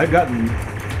generous. I've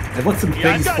let some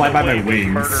things fly by my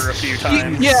wings. Murder a few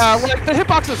times. Yeah, like the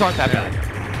hitboxes aren't that bad.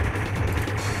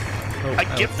 Oh, I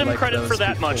give them credit for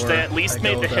that much. They at least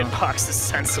made the hitboxes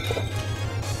sensible.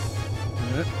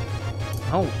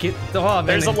 Oh, man.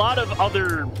 There's a lot of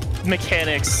other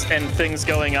mechanics and things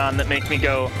going on that make me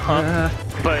go, huh?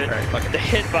 But the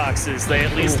hitboxes, they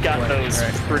at least got those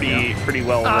pretty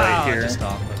well right here.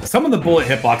 Some of the bullet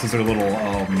hitboxes are a little,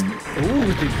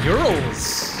 Ooh, the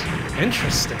Urals.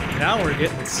 Interesting. Now we're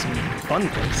getting some fun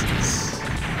places.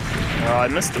 Oh, I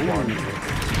missed the one.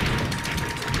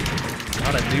 A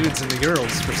lot of dudes in the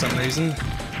Urals for some reason.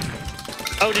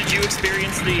 Oh, did you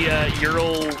experience the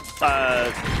Ural,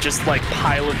 just like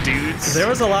pile of dudes? There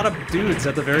was a lot of dudes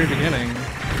at the very beginning.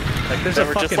 Like, there's a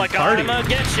fucking just like, party. I'ma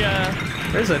get ya.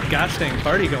 There's a gosh dang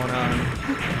party going on.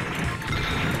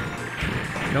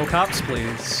 No cops,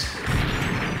 please.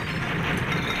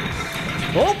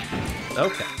 Oh!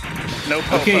 Okay. No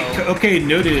popo. Okay,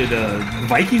 noted.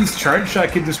 Viking's charge shot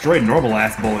can destroy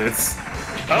normal-ass bullets.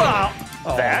 Oh,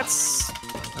 Oh. that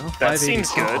 580.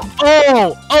 seems good.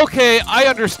 Oh, okay, I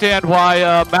understand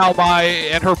why Mao Mai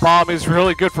and her bomb is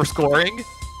really good for scoring.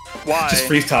 Why? Just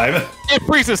freeze time. It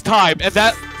freezes time, and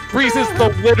that freezes the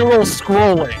literal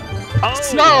scrolling. Oh,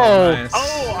 So, Nice.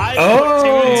 I put two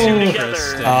and two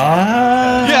Interesting. together.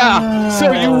 yeah,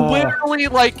 so you literally,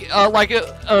 like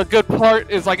a good part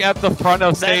is, like, at the front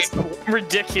of stage. That's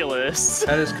ridiculous.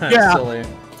 That is kind of silly.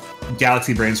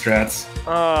 Galaxy brain strats.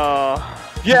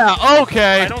 Yeah,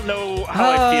 okay. I don't know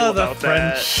how I feel about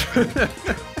French.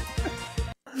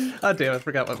 Oh damn, I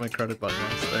forgot what my credit button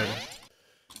was. There.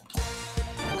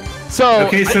 So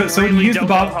Okay, so I when you really use the don't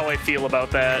know bomb, how I feel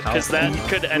about that, because that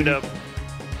could end up.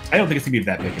 I don't think it's gonna be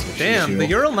that big of an Damn, issue. the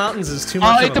Ural Mountains is too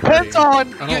much. it depends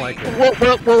on. I don't like it.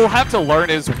 What we'll have to learn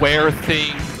is where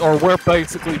things, or where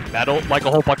basically metal, like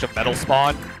a whole bunch of metal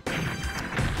spawn.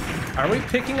 Are we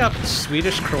picking up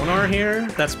Swedish kroner here?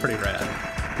 That's pretty rad.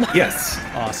 Yes.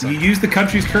 Awesome. You use the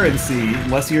country's currency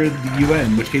unless you're the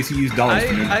UN, in which case you use dollars.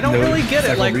 I don't really get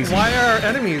it. Like, why are our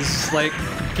enemies like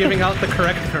giving out the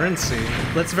correct currency?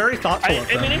 That's very thoughtful of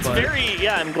them. I mean, it's very,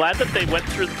 yeah, I'm glad that they went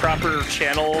through the proper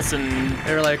channels and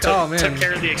they were like, oh man, took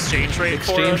care of the exchange rate.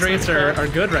 Exchange rates are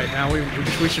good right now.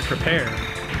 We should prepare.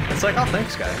 It's like, oh,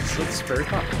 thanks guys. That's very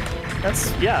thoughtful.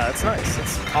 That's nice.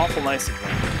 That's awful nice of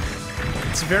them.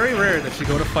 It's very rare that you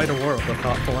go to fight a war with a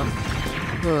thoughtful enemy.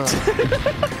 I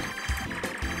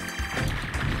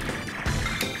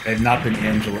have not been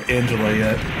Angela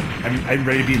yet. I'm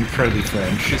ready to be incredibly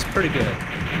French. She's pretty good.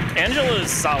 Angela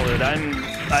is solid.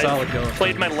 Solid I've going.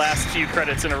 played my last few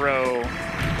credits in a row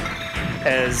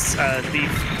as the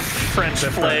French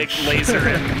flag laser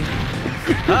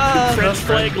and French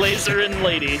flag laser and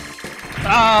lady.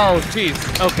 Oh, jeez.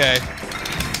 Okay.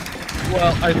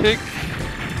 Well, I think.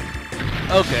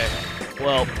 Okay.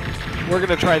 Well, we're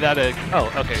gonna try that.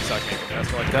 Oh, okay. So I can't get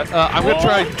faster like that. I'm gonna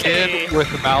try again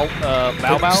with the Mau.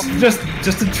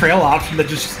 Just a trail option that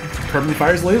just permanently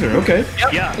fires laser. Okay.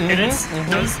 Yep. Yeah, and it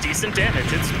does decent damage.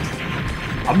 It's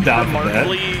I'm down for that.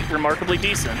 Remarkably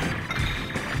decent.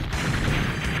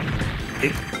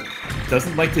 It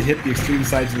doesn't like to hit the extreme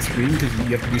sides of the screen because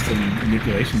you have to do some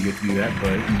manipulation to get to do that.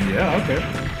 But yeah, okay.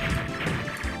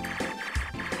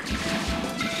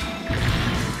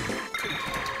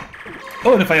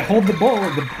 Oh, and if I hold the ball,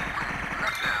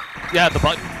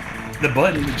 the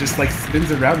button just like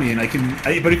spins around me, and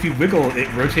but if you wiggle, it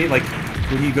rotate like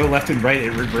when you go left and right,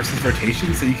 it reverses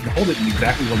rotation, so you can hold it in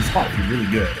exactly one spot. If you're really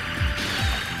good.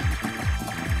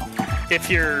 If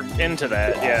you're into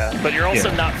that, yeah. But you're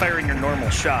also not firing your normal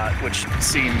shot, which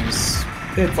seems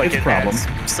like it adds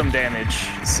some damage.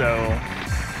 So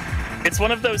it's one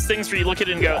of those things where you look at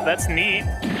it and go, "That's neat.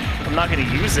 I'm not going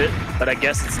to use it, but I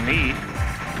guess it's neat."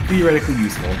 Theoretically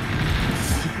useful.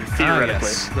 Theoretically.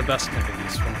 Yes, the best kind of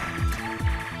useful.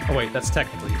 Oh wait, that's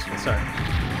technically useful, sorry.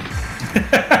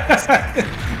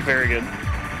 Very good.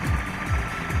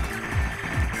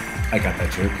 I got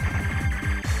that joke.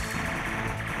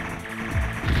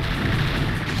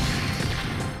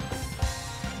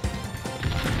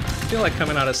 I feel like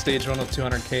coming out of stage 1 with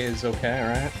 200k is okay,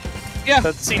 right? Yeah,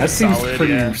 that seems solid,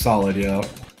 pretty solid, yeah.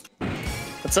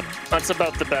 That's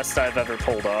about the best I've ever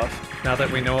pulled off. Now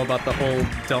that we know about the whole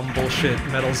dumb bullshit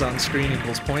medals on screen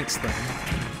equals points thing.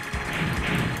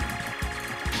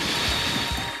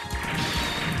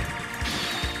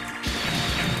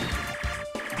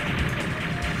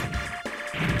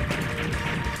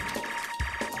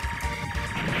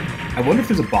 I wonder if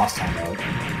there's a boss timeout.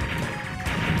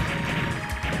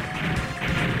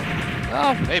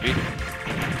 Oh, maybe.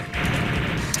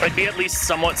 I'd be at least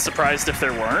somewhat surprised if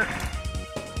there weren't.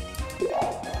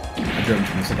 I drove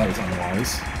into so that was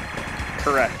unwise.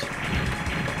 Correct.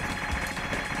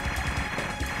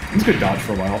 It's good dodge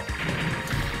for a while.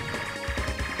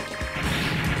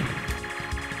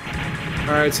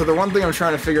 Alright, so the one thing I'm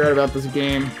trying to figure out about this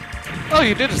game... Oh,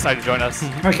 you did decide to join us.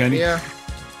 Hi, Kenny. Yeah.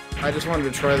 I just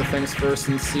wanted to try the things first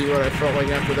and see what I felt like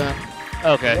after that.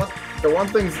 Okay. The one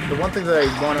thing that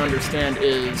I want to understand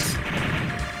is...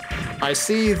 I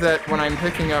see that when I'm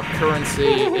picking up currency,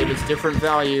 it is different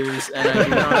values, and I do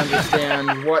not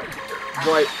understand what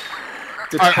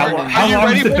determines... How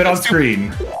long is the bit on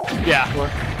screen? Yeah.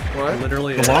 What?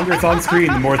 Literally. The longer it's on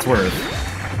screen, the more it's worth.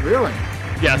 Really?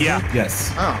 Yes. Yeah.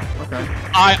 Yes. Oh, okay.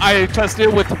 I tested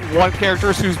it with one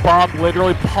character whose bomb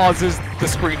literally pauses the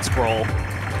screen scroll.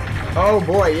 Oh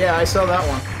boy, yeah, I saw that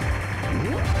one.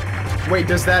 Wait,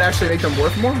 does that actually make them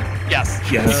worth more? Yes.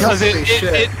 Yes. Because Holy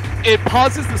shit. it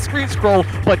pauses the screen scroll,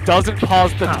 but doesn't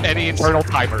pause any internal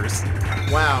timers.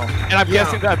 Wow. And I'm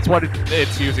guessing that's what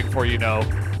it's using for, you know.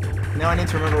 Now I need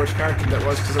to remember which character that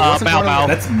was, because it wasn't Mao one Mao. of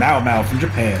the... That's Mao Mao from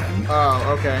Japan.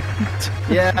 Oh, okay.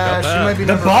 Yeah, she might be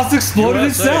The number boss exploded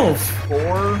USA. itself!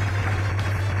 4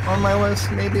 on my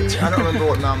list, maybe? I don't remember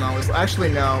what Mao Mao was.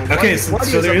 Actually, no. Okay, What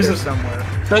so there is a... somewhere.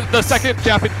 The second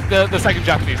Japanese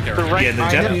character. The right. Yeah, the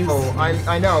Japanese...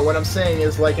 I know. What I'm saying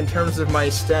is, like, in terms of my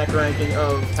stack ranking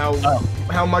of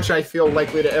how much I feel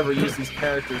likely to ever use these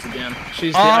characters again.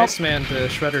 She's the Iceman to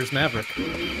Shredder's Maverick.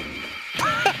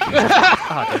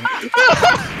 Oh,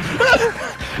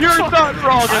 You're not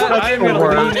wrong. I'm gonna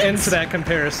lean into that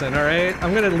comparison, alright?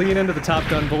 I'm gonna lean into the Top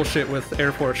Gun bullshit with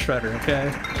Air Force Shredder,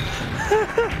 okay?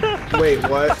 Wait,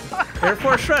 what? Air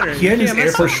Force Shredder. He had his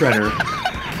Air Force Shredder.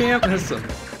 Can't miss him.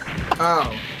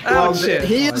 Oh. Oh, Well, shit.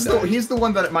 he's the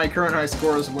one that my current high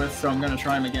score is with, so I'm gonna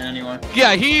try him again anyway.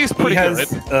 Yeah, he's pretty He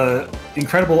has good.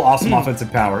 incredible, awesome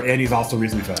offensive power, and he's also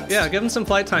reasonably fast. Yeah, give him some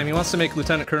flight time. He wants to make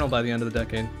Lieutenant Colonel by the end of the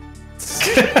decade.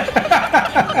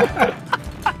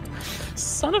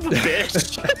 Son of a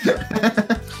bitch.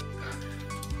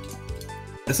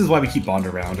 This is why we keep Bond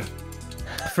around.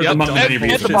 For Yep, among the many and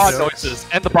reasons. the Bond noises.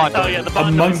 And the Bond Oh noises. yeah, the Bond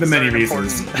Among noises the many are an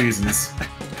reasons. important-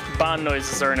 Bond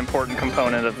noises are an important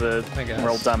component of the I guess.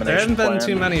 world There domination haven't been plan.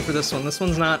 too many for this one. This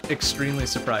one's not extremely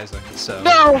surprising, so...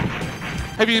 No!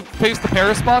 Have you faced the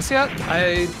Paris boss yet?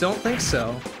 I don't think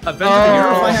so. I've been Oh. to the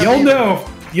Euro. I have You'll either. know.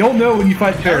 You'll know when you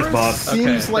fight the Paris Paris boss.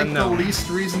 seems Okay, like then the no. least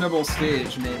reasonable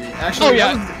stage, maybe. Actually, Oh, that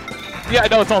yeah. was- Yeah,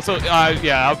 no, it's also, yeah.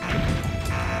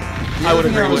 the I would other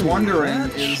thing agree I was with- wondering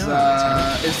That is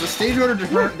shot. the stage order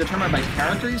determined by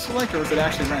character you select, or is it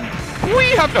actually random? We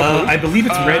have no clue. I believe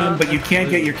it's random, but you can't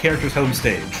get your character's home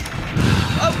stage.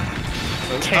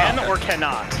 Can or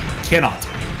cannot. Cannot.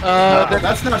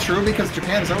 That's not true because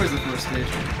Japan is always the first stage.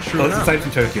 Well, it's aside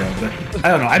from Tokyo, but I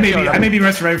don't know. I may be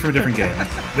misremembering from a different game.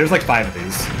 There's like 5 of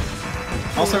these.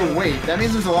 Also, wait, that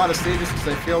means there's a lot of stages because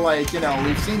I feel like, you know,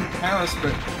 we've seen Paris,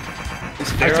 but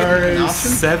is There Fetching an are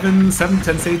option?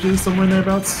 10 stages somewhere in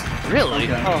thereabouts. Really?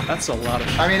 Okay. Oh, that's a lot of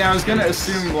shit. I mean, I was gonna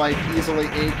assume like easily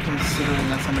 8, considering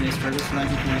that so many stages from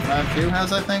 1945 too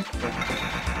has, I think.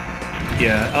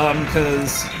 Yeah,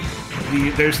 because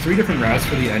there's 3 different routes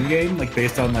for the end game, like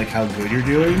based on like how good you're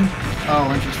doing.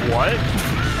 Oh, interesting. What?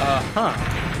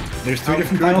 There's 3 How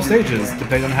different good final you're stages doing.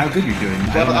 depending on how good you're doing. I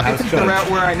don't Well, know how I it's picked the judged. route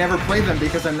where I never play them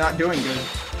because I'm not doing good.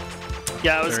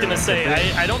 Yeah, I was Very gonna well say, could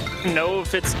be. I don't know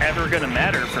if it's ever gonna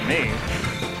matter for me.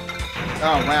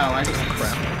 Oh wow, I just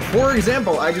crap. For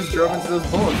example, I just drove into those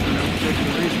bullets for no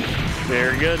particular reason.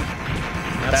 Very good.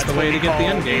 That's the what way we to get the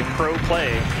call end game. a pro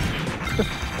play.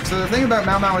 So the thing about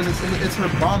Mao Mao is it's her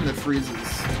bomb that freezes,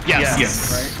 Yes.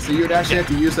 Yes. right? So you'd actually have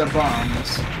to use that bomb.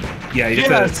 Yeah, you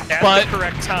Yes, have At but the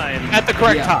correct time. at the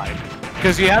correct Yeah. time.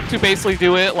 Because you have to basically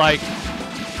do it like...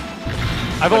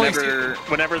 I've only seen...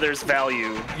 whenever there's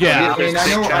value. Yeah. I mean, I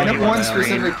know Value on one the screen.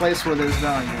 specific place where there's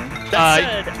value.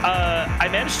 That said, I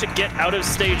managed to get out of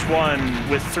stage 1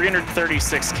 with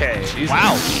 336k. Jesus.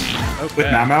 Wow. with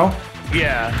Mamo.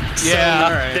 Yeah. Yeah.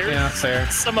 Alright, There's yeah, fair.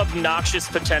 some obnoxious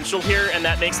potential here, and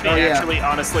that makes me Oh, yeah. actually,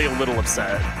 honestly, a little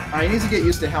upset. I need to get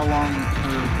used to how long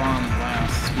her bomb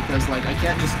lasts because, like, I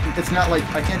can't just. It's not like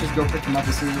I can't just go pick them up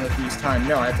as soon as I freeze time.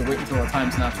 No, I have to wait until the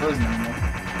time's not frozen anymore.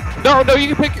 No,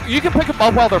 you can pick them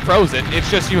up while they're frozen. It's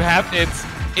just it It's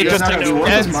just not gonna work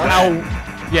extends as much.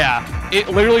 how... Yeah. It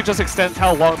literally just extends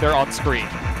how long they're on screen,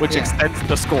 which Yeah. extends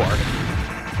the score.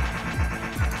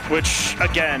 Which,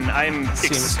 again, I'm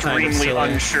Seems kind of extremely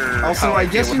silly. unsure Also, how I I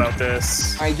guess feel you- about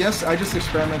this. I guess I just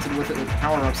experimented with it with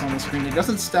power-ups on the screen. It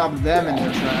doesn't stop them in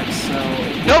their tracks, so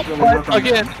it Nope, doesn't really work but on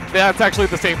again, them. that's actually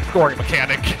the same scoring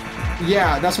mechanic.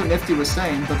 Yeah, that's what Nifty was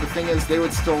saying. But the thing is, they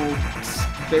would still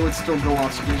go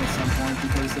off screen at some point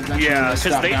because eventually Yeah, they because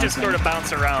stop they just bouncing. sort of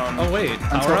bounce around. Oh wait,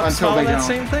 Until power-ups they follow that don't.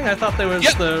 same thing? I thought there was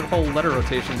Yep. the whole letter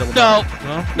rotation double. No.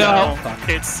 No? No. Fuck.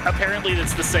 Apparently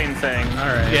it's the same thing.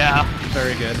 Alright. Yeah.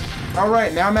 Very good. All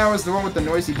right, Mao Mao is the one with the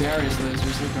noisy Darius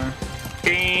lasers.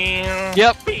 Okay.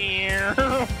 Yep.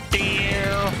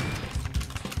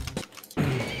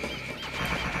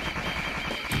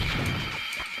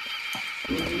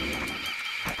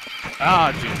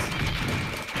 Ah,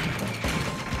 jeez.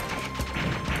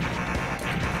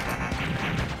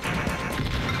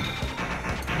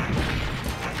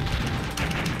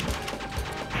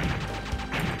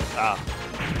 Ah.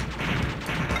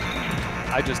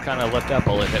 I just kind of let that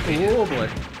bullet hit me. Oh boy.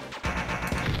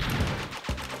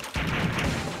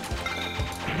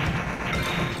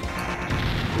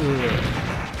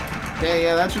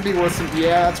 Yeah, that should be worth some.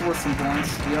 Yeah, that's worth some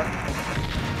points.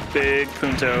 Yep. Big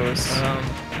puntos.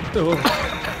 Oh.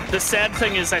 The sad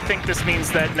thing is, I think this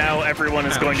means that now everyone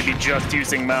is going to be just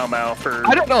using Mao Mao for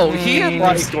I don't know. He had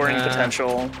like scoring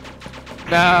potential.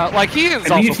 like he is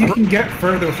I mean, also if you can get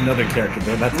further with another character,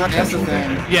 though, that's That's the potential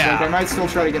thing. there. Yeah. Like, I might still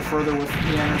try to get further with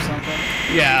Ian or something.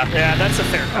 yeah, Yeah, that's a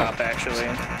fair cop, actually.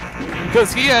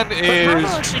 because Ian But is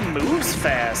Mao actually moves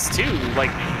fast too.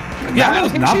 Like, yeah. That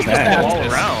was not she's the bad. all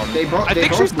fastest. around. They both. I they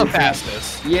think both she's the move fast.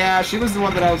 fastest. Yeah, she was the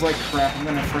one that I was like, crap, I'm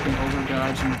gonna freaking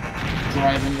overdodge and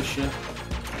drive into shit.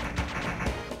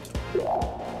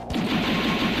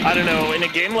 I don't know. In a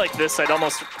game like this, I'd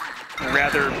almost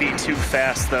rather be too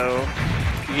fast, though.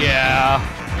 Yeah.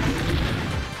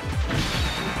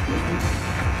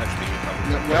 That should be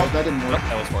covered. Well, that didn't work.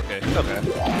 That was 4K. Okay.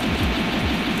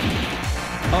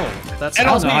 Oh, that's And I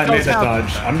don't also know he how I made does that have-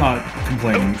 dodge. I'm not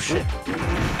complaining.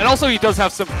 And also, he does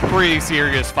have some pretty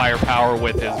serious firepower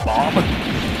with his bomb.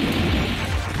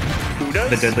 Who does?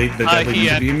 The deadly he laser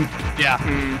had- beam. Yeah.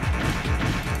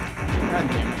 God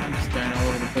damn it, I'm just dying all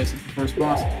over the place at the first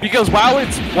boss. Because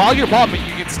while you're bombing,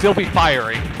 you can still be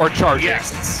firing or charging.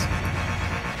 Yes.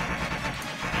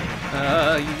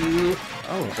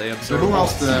 Oh, they So absorb. who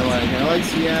else did I like? I liked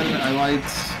Tien, I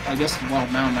liked, I guess, well,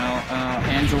 Mao,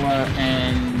 Angela,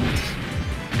 and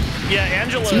Yeah,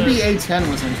 Angela. TBA-10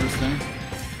 was interesting.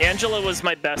 Angela was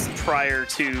my best prior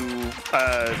to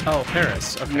Oh,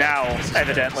 Paris. Okay. now, This is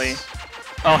evidently. Paris.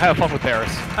 Oh, have fun with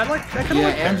Paris. I kind of Yeah,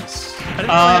 like and- Paris. I didn't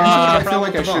I have a feel like problem I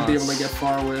with the should be able boss. to get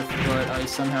far with, but I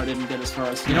somehow didn't get as far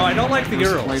as You know, I don't like the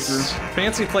first girls. playthrough.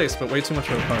 Fancy place, but way too much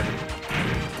of a party.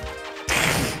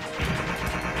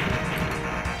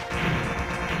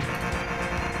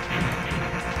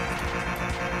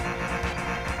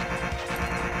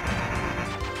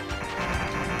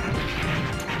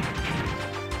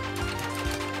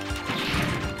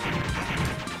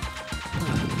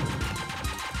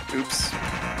 Oops.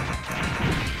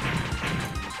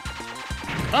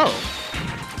 Oh.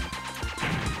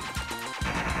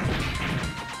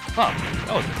 Oh,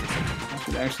 that was interesting. I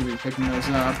should actually be picking those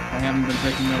up. I haven't been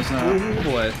picking those up. Oh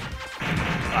boy.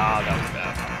 Ah, that was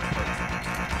bad.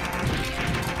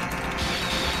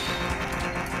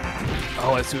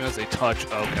 Oh, as soon as they touch,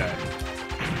 okay.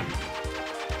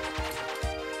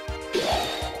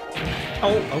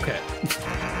 Oh, okay.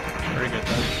 Very good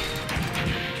then.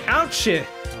 Ouchie!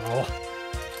 Oh.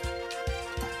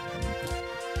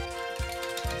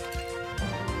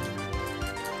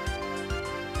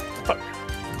 Fuck.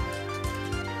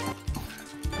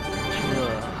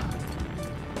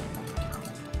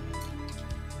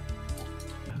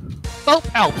 Oh,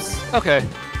 Alps. Okay.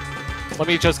 Let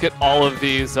me just get all of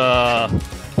these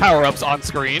power-ups on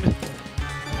screen.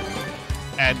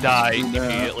 And die And,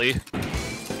 immediately.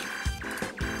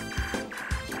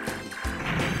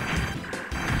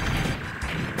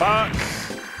 Fuck.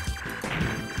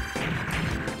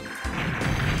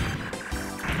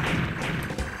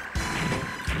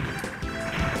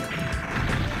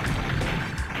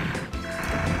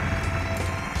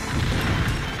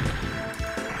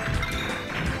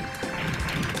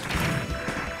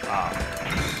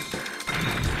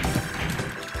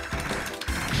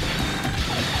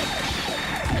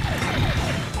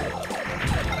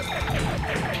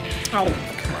 Oh,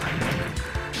 come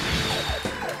on.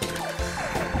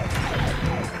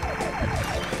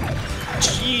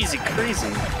 Jeezy crazy.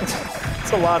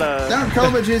 It's a lot of. Don't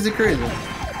call me Jeezy Crazy. I'm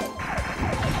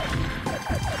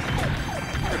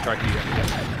gonna try to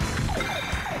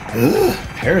Ugh,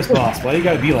 Paris boss, why you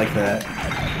gotta be like that?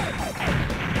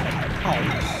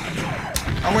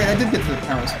 Oh wait, I did get to the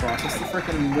Paris boss. It's the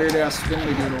freaking weird ass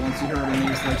spindly doodle once you heard him,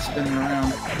 he's like spinning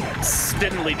around.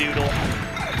 Spindly doodle.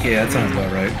 Yeah, that sounds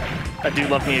about right. I do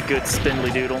love me a good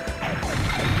spindly doodle.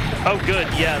 Oh, good.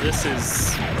 Yeah, this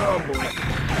is Oh boy.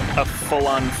 a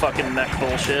full-on fucking mech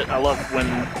bullshit. I love when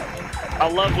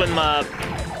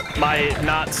my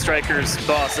not strikers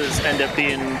bosses end up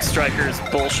being strikers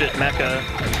bullshit mecha.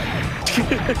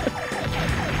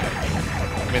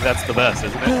 I mean, that's the best,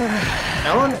 isn't it?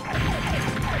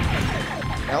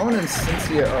 Ellen and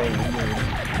Cynthia are weird.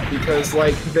 Because,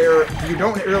 like, you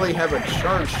don't really have a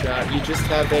charge shot, you just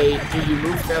have do you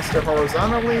move faster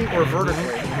horizontally or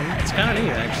vertically? It's kind of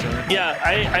neat, actually. Yeah,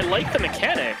 I like the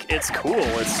mechanic. It's cool.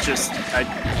 It's just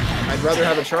I'd rather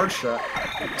have a charge shot.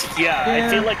 yeah, I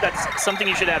feel like that's something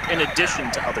you should have in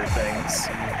addition to other things.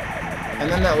 And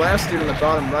then that last dude in the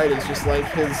bottom right is just like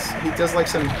he does like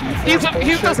some D-force He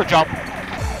bullshit. does a jump.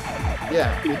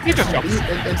 Yeah, He just jumps.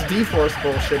 it's D-force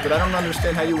bullshit, but I don't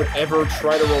understand how you would ever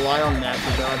try to rely on that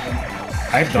for dodging.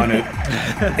 I've done it.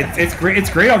 It's great. It's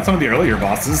great on some of the earlier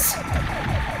bosses.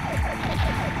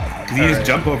 Because you just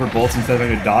jump over bolts instead of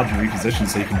having to dodge and reposition,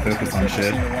 so you can focus on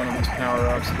shit. One of these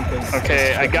power-ups because Okay,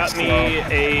 it's I got slow. me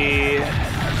a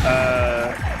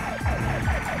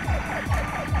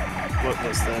what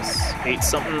was this?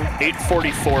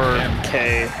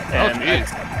 844K, and I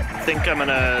think I'm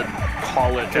gonna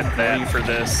call it at that for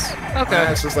this. Okay.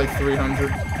 This was like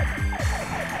 300.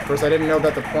 Of course, I didn't know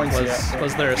about the points yet. so-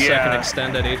 Was there a Yeah. second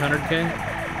extend at 800k?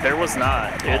 There was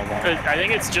not. I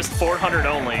think it's just 400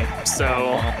 only.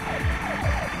 So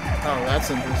Oh, that's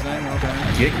interesting. Okay.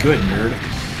 Get good, nerd.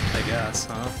 I guess,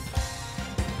 huh?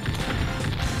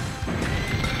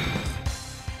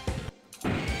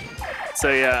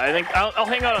 yeah, I think I'll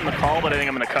hang out on the call, but I think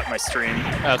I'm gonna cut my stream.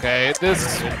 Okay,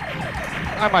 this...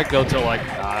 I might go till like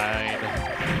 9.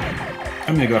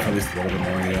 I'm gonna go for at least a little bit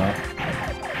more,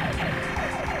 yeah.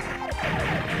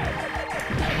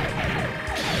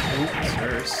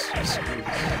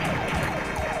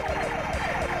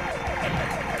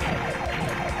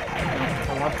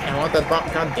 I want that bomb.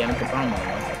 God damn it, the bomb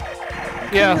I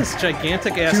want. Yeah. This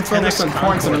gigantic ass. Too focused on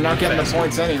points, and I'm not getting the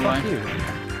points anyway.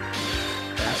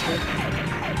 Bastard.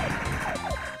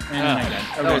 And I died.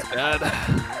 Okay. That was bad.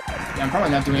 Yeah, I'm probably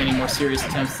not doing any more serious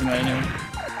attempts tonight anyway.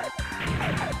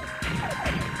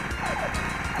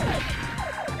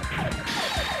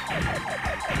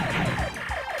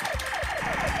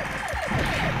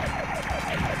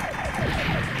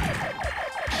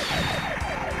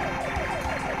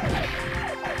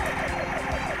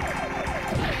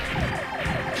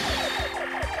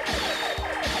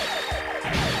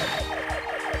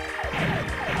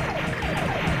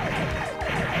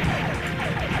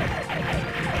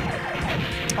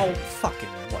 Oh, fucking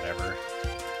whatever.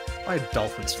 Why are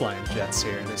dolphins flying jets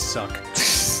here? They suck.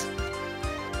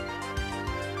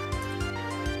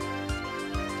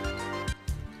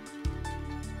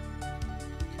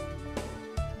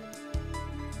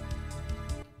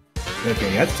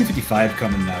 Okay, that's 255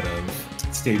 coming out of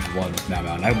stage 1 with Mau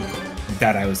Mau, and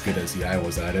I was good as I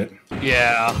was at it.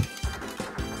 Yeah.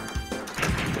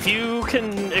 If you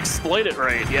can exploit it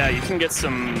right, yeah, you can get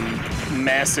some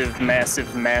massive,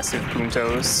 massive, massive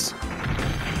puntos.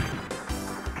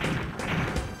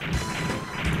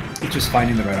 It's just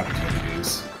finding the right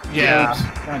opportunities. Yeah.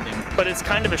 God damn it. But it's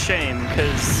kind of a shame,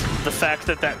 because the fact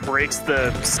that that breaks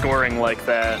the scoring like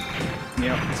that,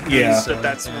 Yeah. means that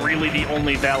that's really the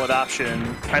only valid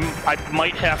option. I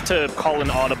might have to call an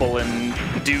audible and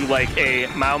do like a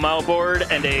Mau Mau board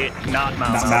and a not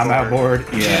Mau Not Mau Mau Mau board,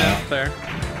 yeah. Fair.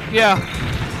 Yeah.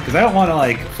 Because I don't want to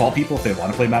like fault people if they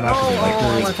want to play Mau Mau because they like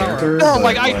her as a character. No, but,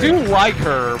 like I do like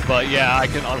her, but yeah, I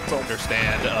can also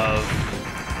understand of.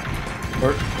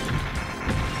 Or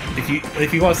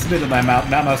if you want to submit the Mau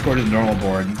Mau score to the normal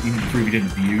board, you need to prove you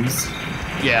didn't abuse.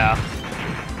 Yeah.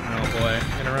 Oh boy,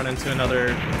 gonna run into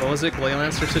another, what was it,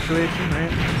 Glaylancer situation,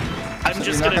 right? I'm So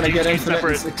just you're not gonna gonna do get two infinite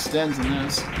separate. extends in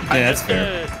this. Yeah, that's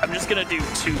fair. I'm just gonna do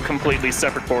 2 completely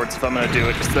separate boards if I'm gonna do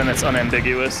it, because then it's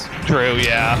unambiguous. True.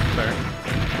 Yeah. Fair.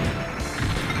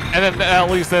 And then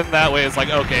at least then that way it's like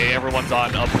okay, everyone's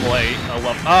on a plate. I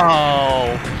love.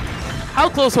 Oh. How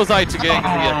close was I to getting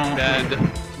the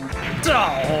extend?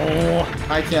 Oh!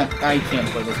 I can't play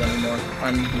this anymore.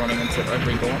 I'm running into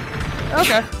every goal.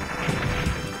 Okay.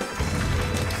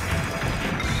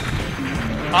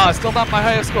 Still not my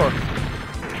highest score.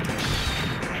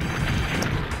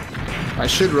 I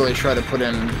should really try to put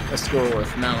in a score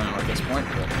with Mau Mau at this point,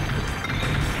 but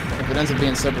if it ends up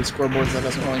being separate scoreboards, that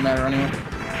doesn't really matter anyway.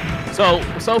 So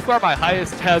far my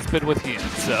highest has been with Ian,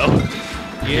 so.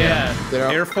 Yeah, They're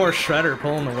up. Air Force Shredder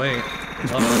pulling the weight.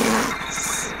 Love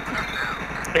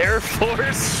it. Air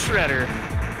Force Shredder.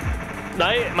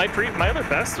 My other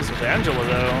best was with Angela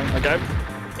though. Like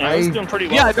I was doing pretty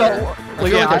well. Yeah, with her. no. I Well, feel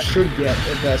yeah, like I should get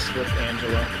a best with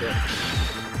Angela.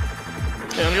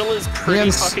 But Angela's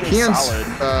pretty fucking solid.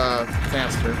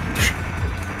 Faster.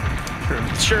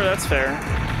 Sure, that's fair.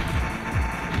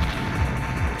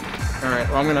 Alright,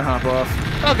 well I'm gonna hop off.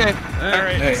 okay. All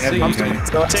right. Hey, see Evan, you. okay. So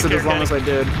Take lasted care, as long Kenny. as I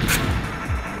did.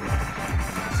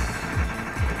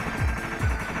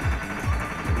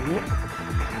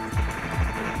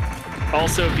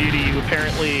 Also, Beauty, you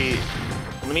apparently.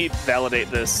 Let me validate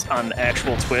this on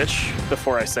actual Twitch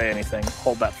before I say anything.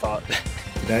 Hold that thought.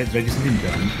 Did I do something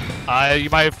dumb? You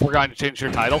might have forgotten to change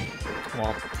your title.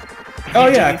 Well, Oh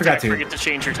You yeah, I didn't forgot to. forget to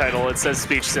change your title. It says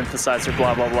speech synthesizer,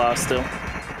 blah blah blah. Still.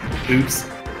 Oops.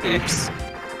 Oops.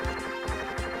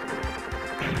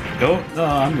 Don't. Oh,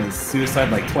 I'm gonna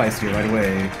suicide like twice here right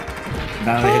away.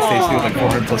 Now they hit stage 2 with like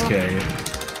 400 plus K.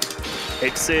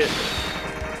 Hate to see it.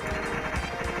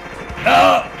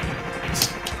 Oh!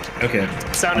 Okay.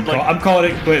 Sounded like. I'm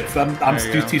calling it quits. I'm There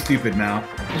you go. too stupid now.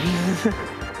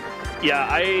 Yeah,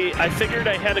 I figured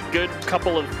I had a good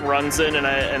couple of runs in,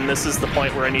 and this is the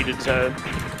point where I needed to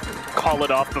call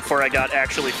it off before I got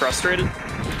actually frustrated.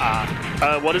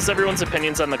 What is everyone's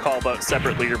opinions on the call about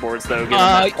separate leaderboards, though? Given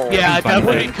that whole Yeah, I'm fine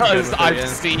with definitely it. because I'm good with I've it, yeah.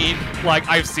 seen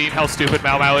I've seen how stupid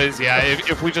Mau Mau is. Yeah,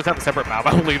 if we just have a separate Mau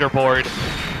Mau leaderboard,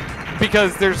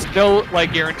 because there's no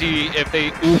like guarantee if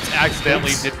they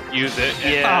accidentally didn't use it.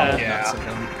 And- Yeah. yeah.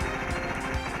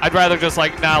 I'd rather just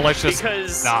like let's just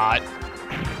Because- not.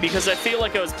 Because I feel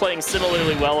like I was playing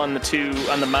similarly well on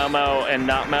the Mau Mau and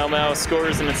not Mau Mau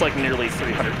scores, and it's like nearly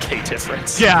 300k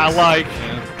difference. Yeah, like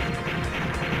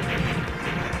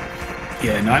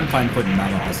Yeah, no, I'm fine putting Mau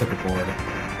Mau on a separate board.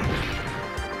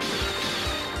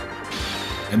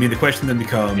 I mean, the question then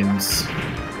becomes,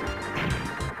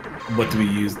 what do we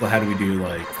use? How do we do,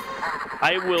 like,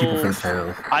 I will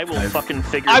fucking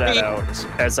figure that out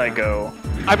as I go.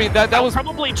 I mean, that was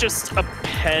probably just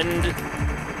append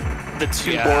the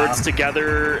two boards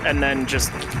together, and then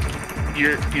just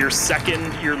your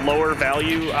lower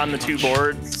value on the two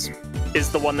boards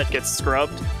is the one that gets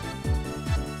scrubbed.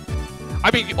 I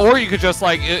mean, or you could just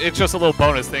like it's just a little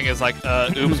bonus thing. Is like,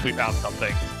 oops, we found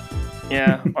something.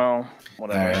 Yeah, well,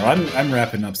 whatever. All right, well, I'm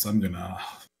wrapping up, so I'm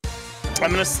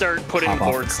gonna start putting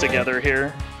boards together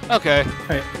here. Okay. All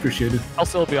right, appreciate it. I'll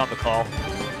still be on the call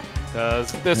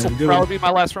because this will probably be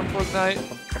my last run for the night.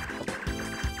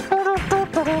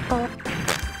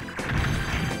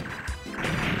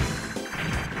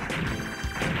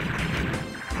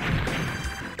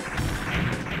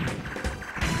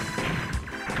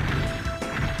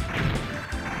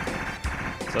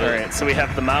 Alright, so we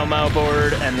have the Mau Mau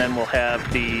board, and then we'll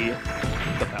have the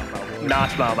Mau Mau board.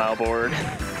 not Mau Mau board.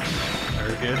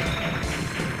 Very good.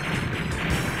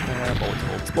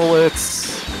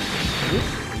 Bullets.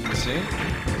 Easy.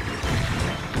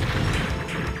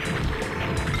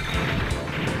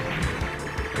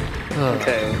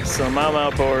 Okay, so Mau Mau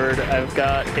board, I've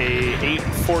got a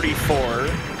 844.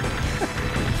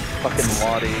 Fucking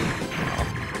Lottie.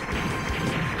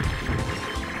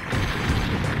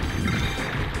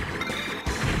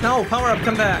 No, power up,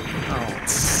 come back. Oh.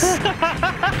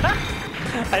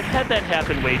 I've had that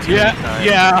happen way too many times.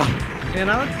 Yeah. Yeah,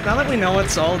 now that we know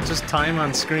it's all just time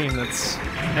on screen, that's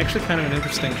actually kind of an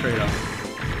interesting trade-off.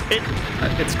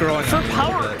 It's growing for on me a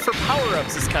little bit. For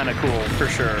power-ups is kind of cool, for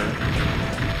sure.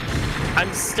 I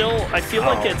feel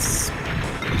like it's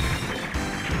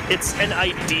an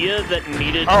idea that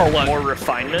needed more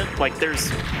refinement. Like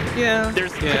there's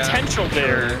potential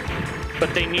there,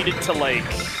 but they needed to like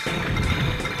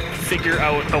figure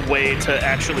out a way to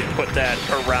actually put that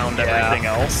around everything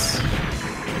else.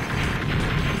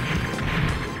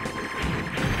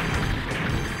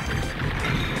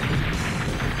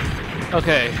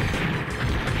 Okay.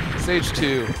 Stage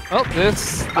 2. Oh,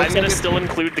 this. I'm gonna still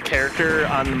include the character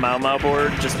on the Mau Mau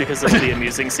board just because it'll be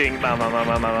amusing seeing Mau Mau Mau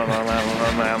Mau Mau Mau Mau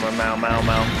Mau Mau Mau Mau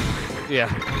Mau. Yeah.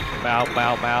 Mau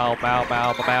Mau Mau Mau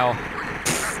Mau Mau.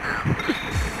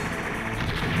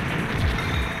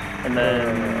 And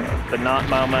then the not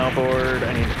Mau Mau board,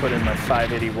 I need to put in my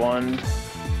 581.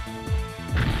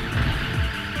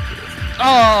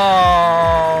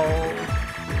 Oh!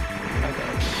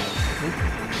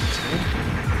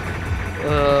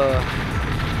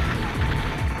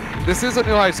 This is a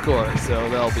new high score, so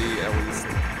there'll be at least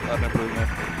an improvement.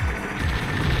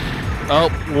 Oh,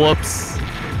 whoops.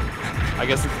 I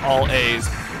guess it's all A's.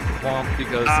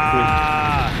 Because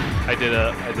I did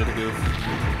a goof.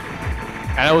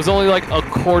 And I was only like a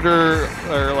quarter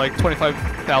or like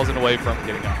 25,000 away from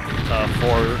getting up.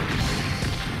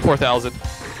 4,000.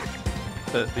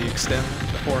 The extend,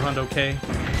 the 400K.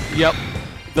 Yep.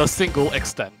 The single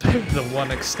extend. The one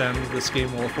extend this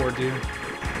game will afford you.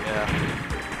 Yeah.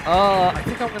 I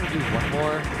think I'm gonna do one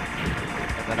more,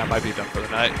 and then I might be done for the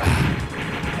night.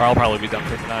 Or I'll probably be done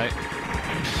for the night.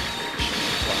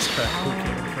 Let's crack who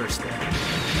came first then.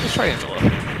 Let's try Angela.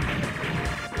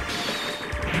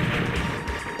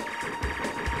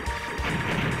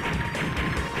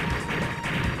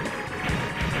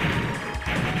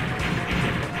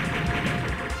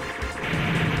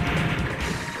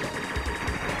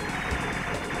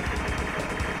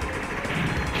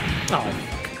 Oh.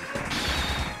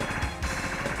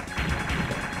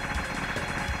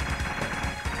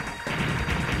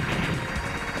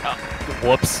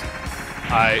 Whoops.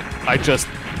 I just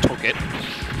took it.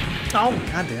 Oh,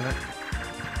 god damn it.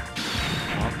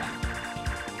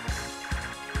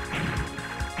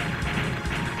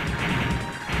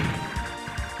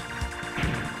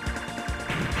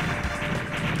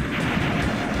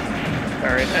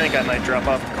 Alright, I think I might drop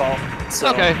off the call. So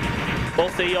Okay.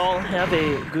 Both of y'all have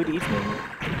a good evening.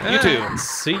 You too.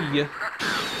 See ya.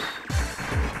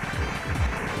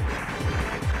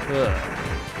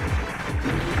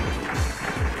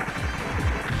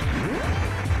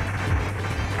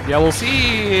 Yeah, we'll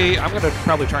see. I'm gonna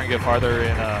probably try and get farther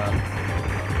in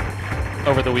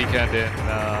over the weekend in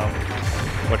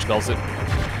what you calls it,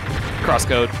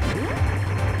 Crosscode.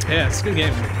 Yeah, it's a good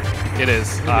game. It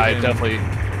is. I have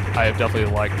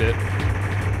definitely liked it.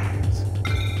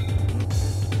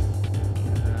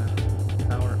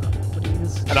 Power up,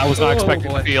 please. And I was not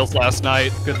expecting boy. feels last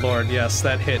night. Good lord, yes,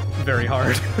 that hit very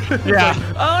hard. Yeah.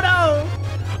 Oh no!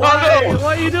 Why?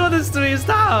 Why are you doing this to me?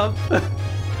 Stop!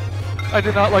 I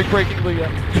did not like breaking Leah.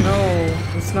 No,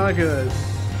 it's not good.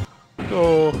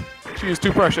 Oh, she is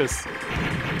too precious.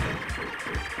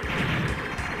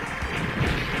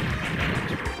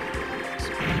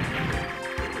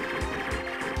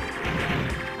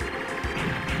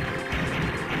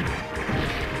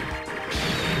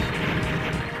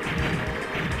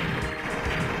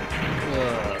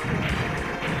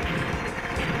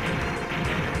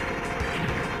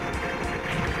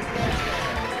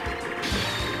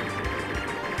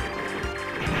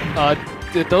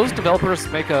 Did those developers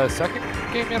make a second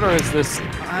game yet, or is this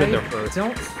been their first? I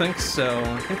don't think so.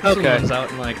 I think this one was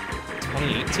out in like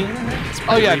 2018, I think. It's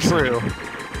Oh yeah, recent. true.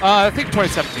 I think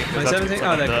 2017. 2017?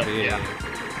 Oh, that could be, yeah.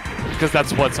 Because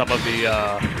that's what some of the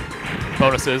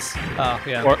bonuses. Oh,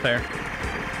 yeah, fair.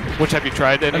 Which have you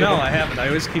tried? Any No, of them? I haven't. I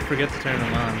always keep forget to turn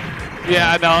them on.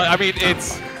 Yeah, no, I mean,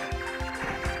 it's...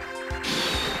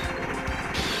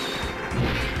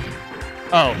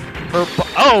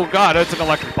 Oh god, it's an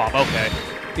electric bomb, okay.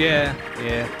 Yeah,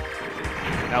 yeah.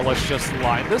 Now let's just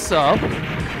line this up.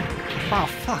 Oh,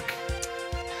 fuck.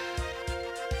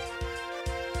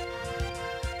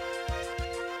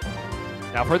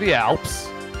 Now for the Alps.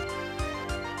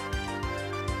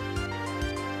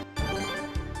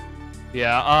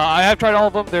 Yeah, I have tried all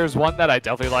of them. There's one that I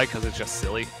definitely like because it's just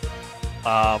silly.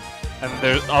 And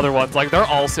there's other ones, like, they're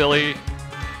all silly.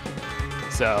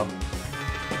 So...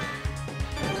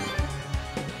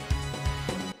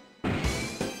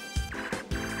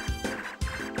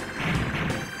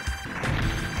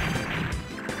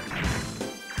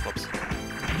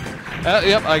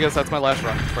 Yep, I guess that's my last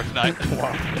run for tonight.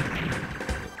 Wow.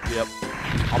 Yep.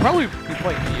 I'll probably be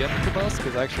playing EM the most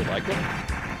because I actually like it.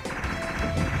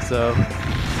 So.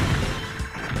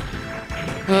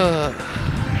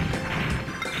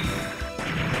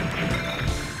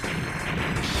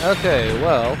 Okay,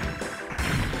 well.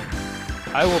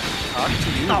 I will talk to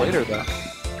you later then.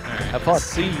 Alright, have fun.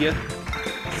 See ya.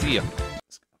 See ya.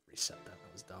 Just gonna reset that.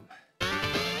 That was dumb.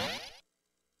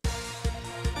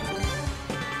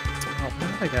 Oh,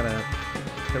 now I got a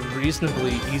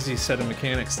reasonably easy set of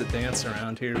mechanics to dance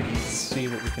around here. We can see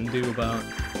what we can do about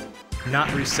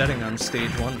not resetting on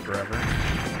stage 1 forever.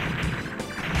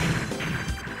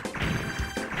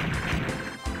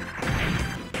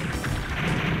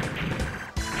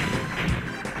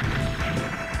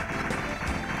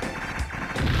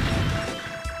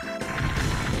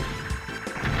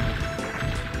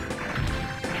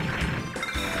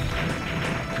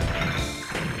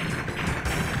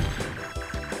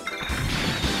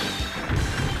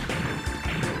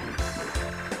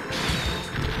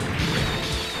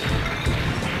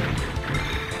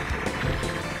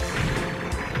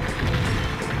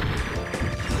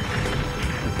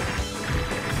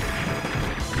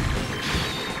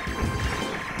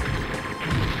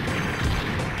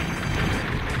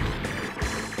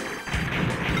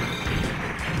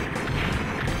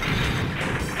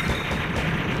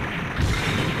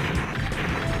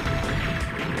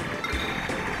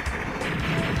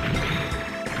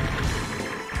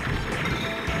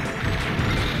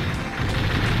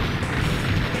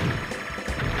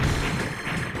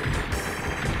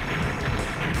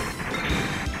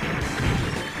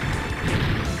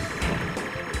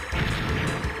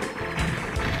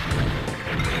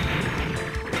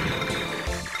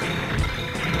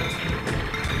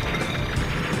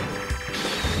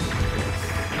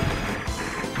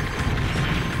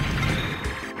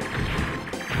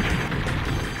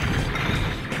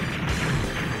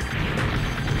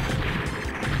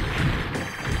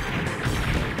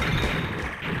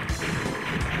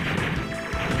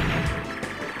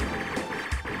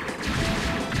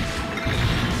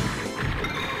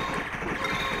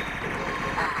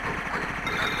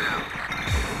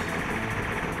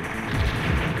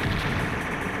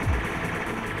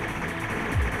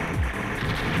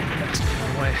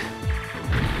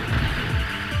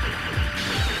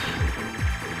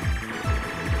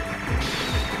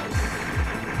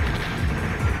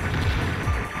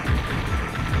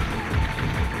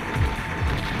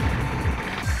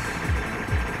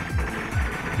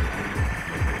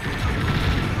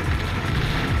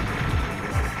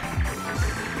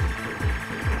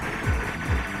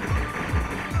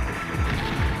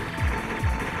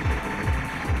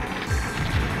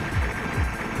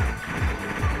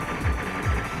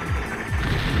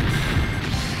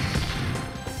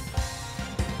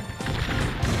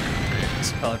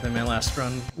 Probably been my last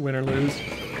run, win or lose.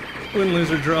 Win, lose,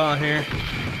 or draw here.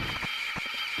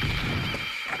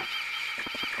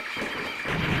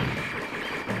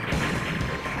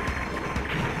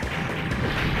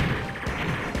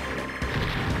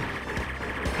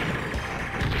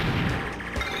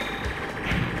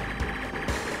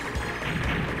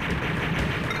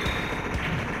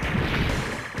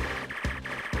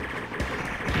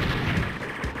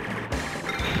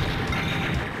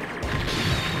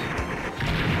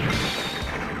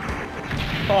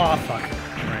 Oh, fuck.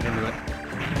 I'm right into it.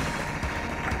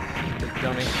 Good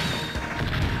dummy.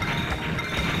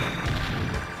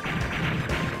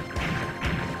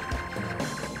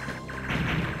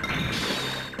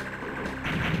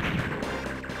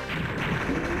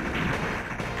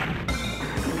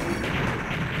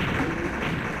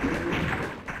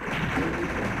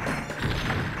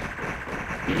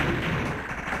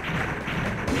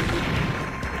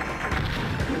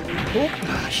 Oop.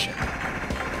 Ah, shit.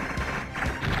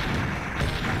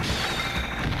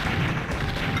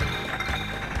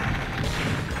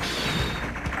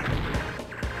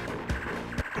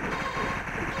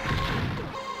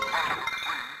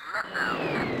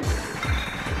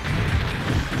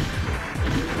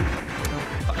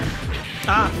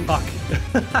 Ah, fuck.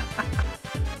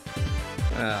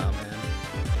 Oh, man.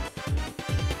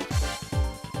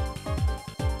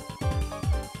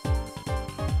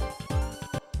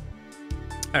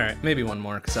 Alright, maybe one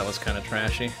more, because that was kind of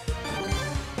trashy.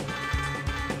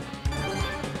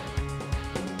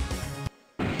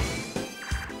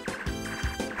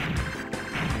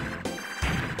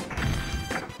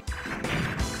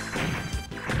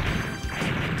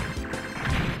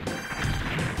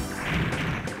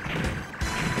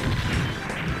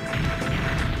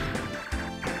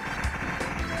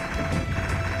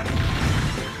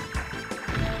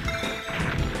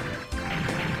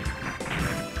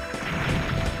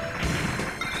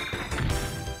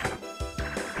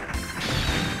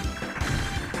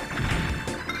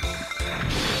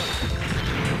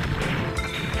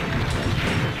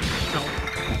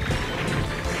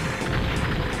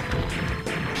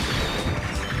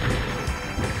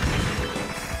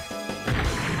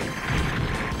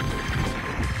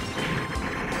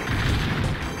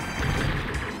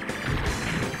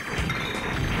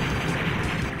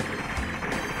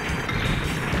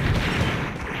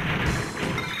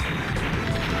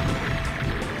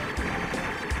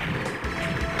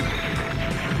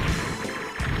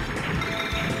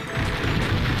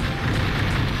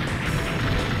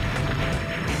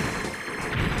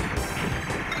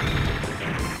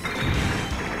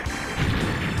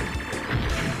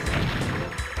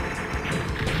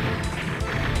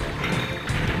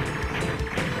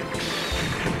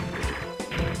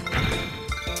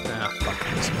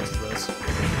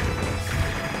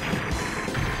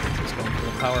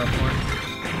 Power up more.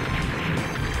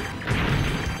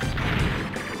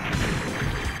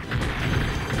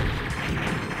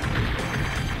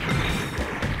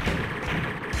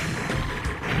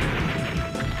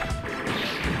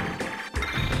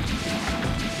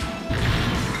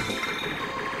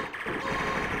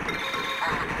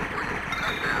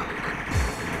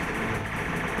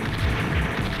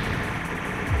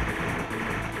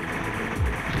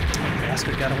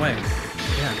 Bastard got away.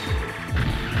 Yeah.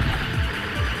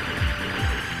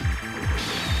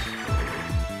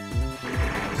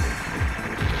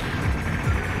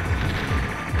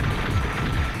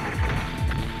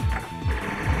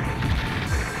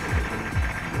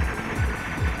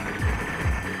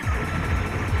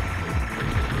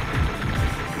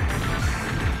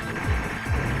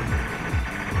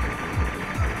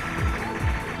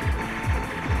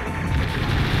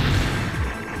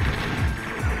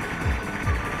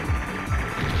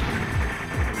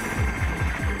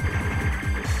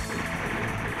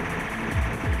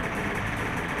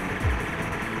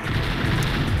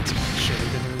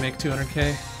 Make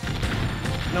 200k.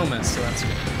 No miss, so that's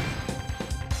good.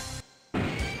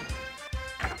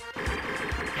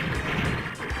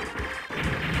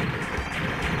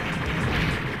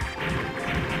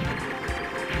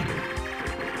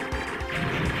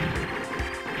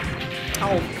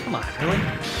 Oh, come on, really?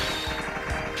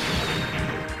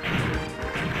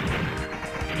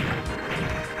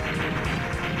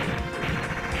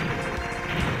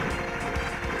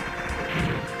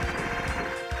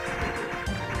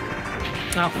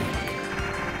 Oh,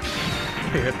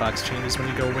 fuck. Your hitbox changes when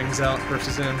you go wings out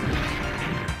versus in.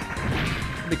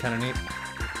 That'd be kind of neat.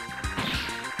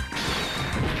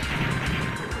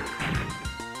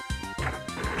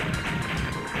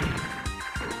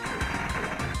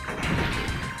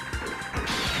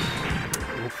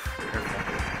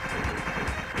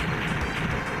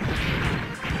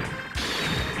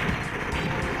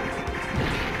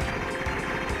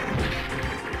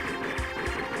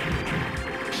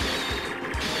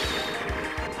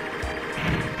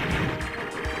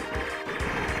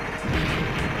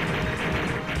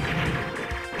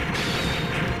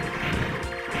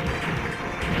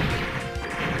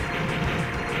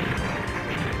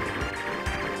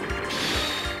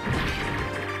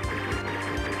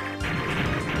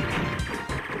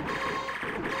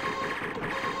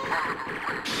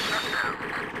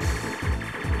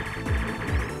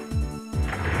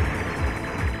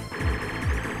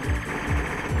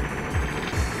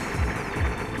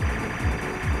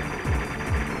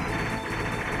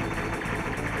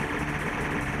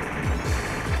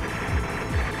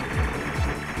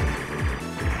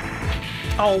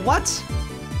 Oh, what?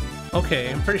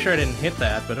 Okay, I'm pretty sure I didn't hit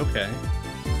that, but okay.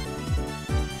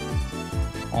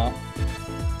 Oh.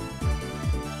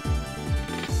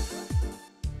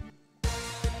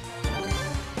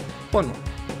 One more.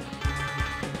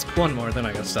 One more, then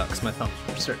I gotta stop because my thumbs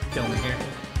are starting to kill me here.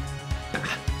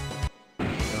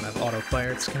 Don't have auto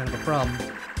fire, it's kind of a problem.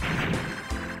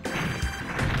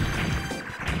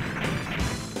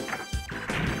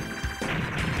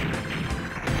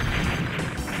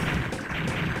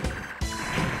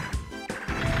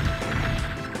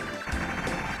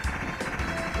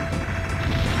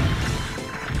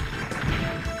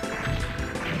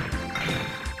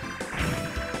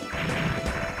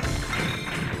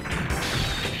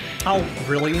 Oh,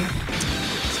 really?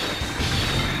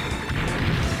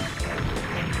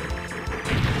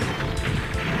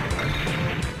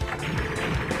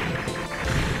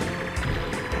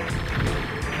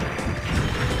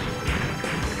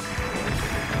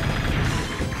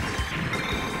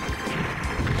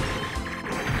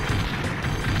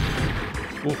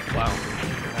 Oh, wow.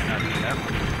 Did I not eat that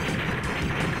one?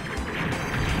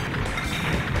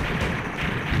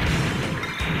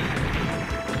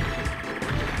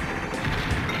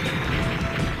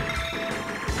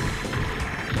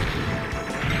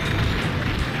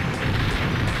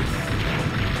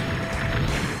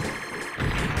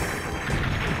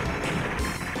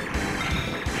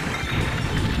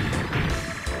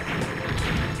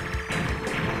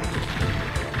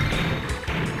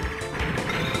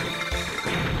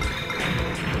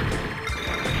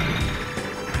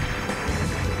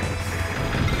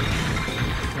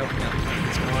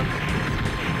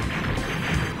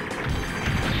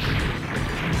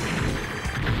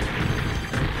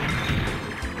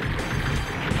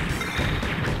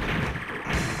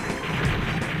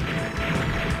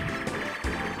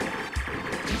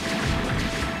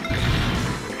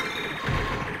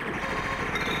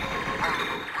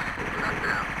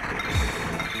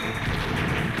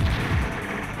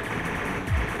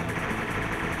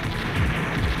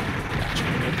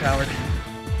 Coward.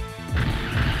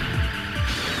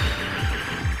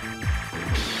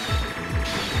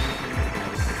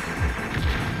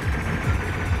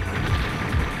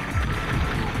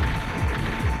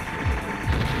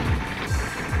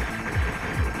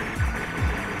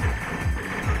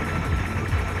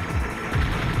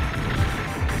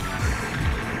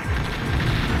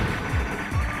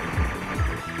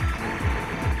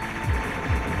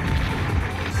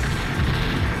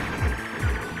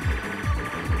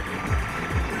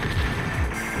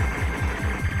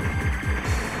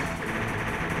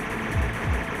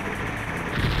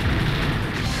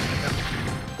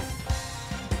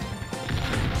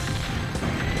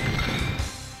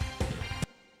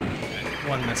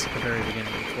 One miss at the very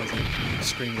beginning, which wasn't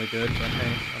extremely good, but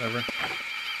hey, whatever.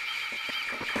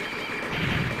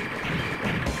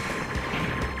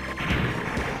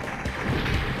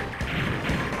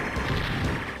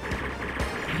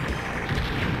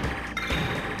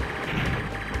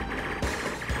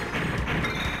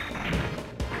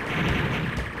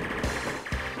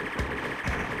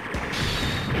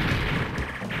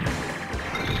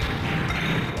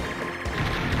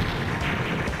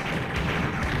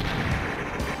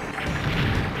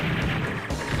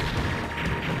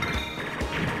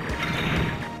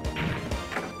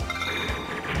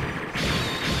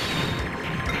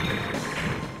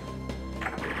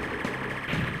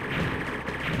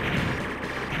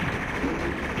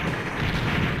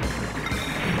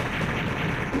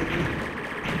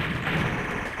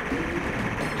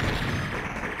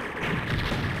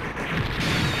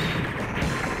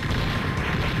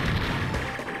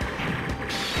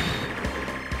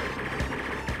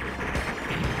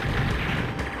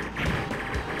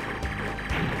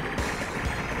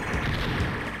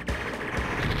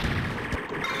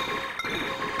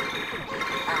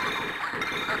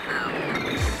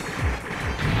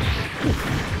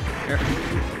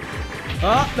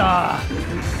 Oh, ah!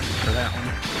 For that one.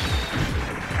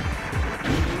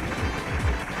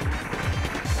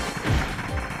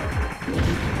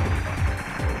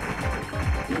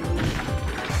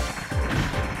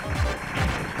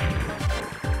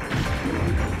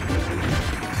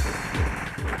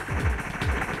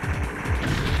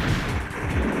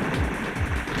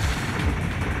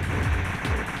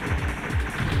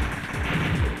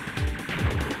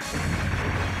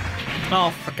 Oh,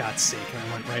 for God's sake,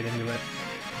 I went right into it.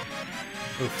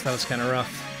 Oof, that was kind of rough.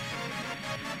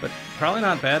 But probably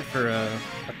not bad for a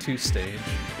 2-stage.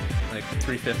 Like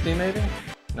 350 maybe?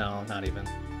 No, not even.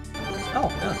 Oh,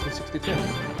 yeah, 262.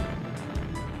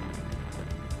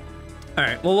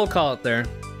 Alright, well, we'll call it there.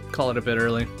 Call it a bit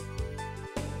early.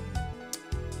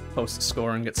 Post the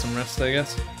score and get some rest, I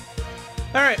guess.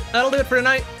 Alright, that'll do it for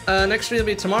tonight. Next stream will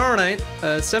be tomorrow night,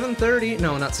 7:30.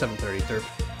 No, not 7:30,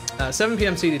 derp. 7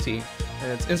 p.m. CDT.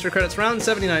 It's Instant Credits Round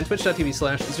 79,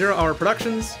 twitch.tv/0hour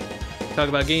productions. talk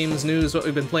about games, news, what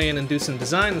we've been playing, and do some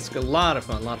design. It's a lot of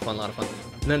fun, lot of fun.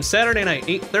 And then Saturday night,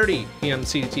 8:30 p.m.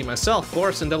 CDT, myself,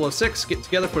 Forrest, and 006 get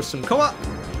together for some co-op.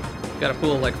 Got a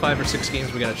pool of like 5 or 6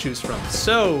 games we gotta choose from.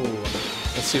 So,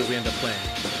 let's see what we end up playing.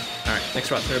 Alright, thanks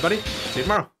for watching, everybody. See you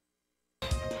tomorrow.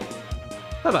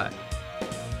 Bye-bye.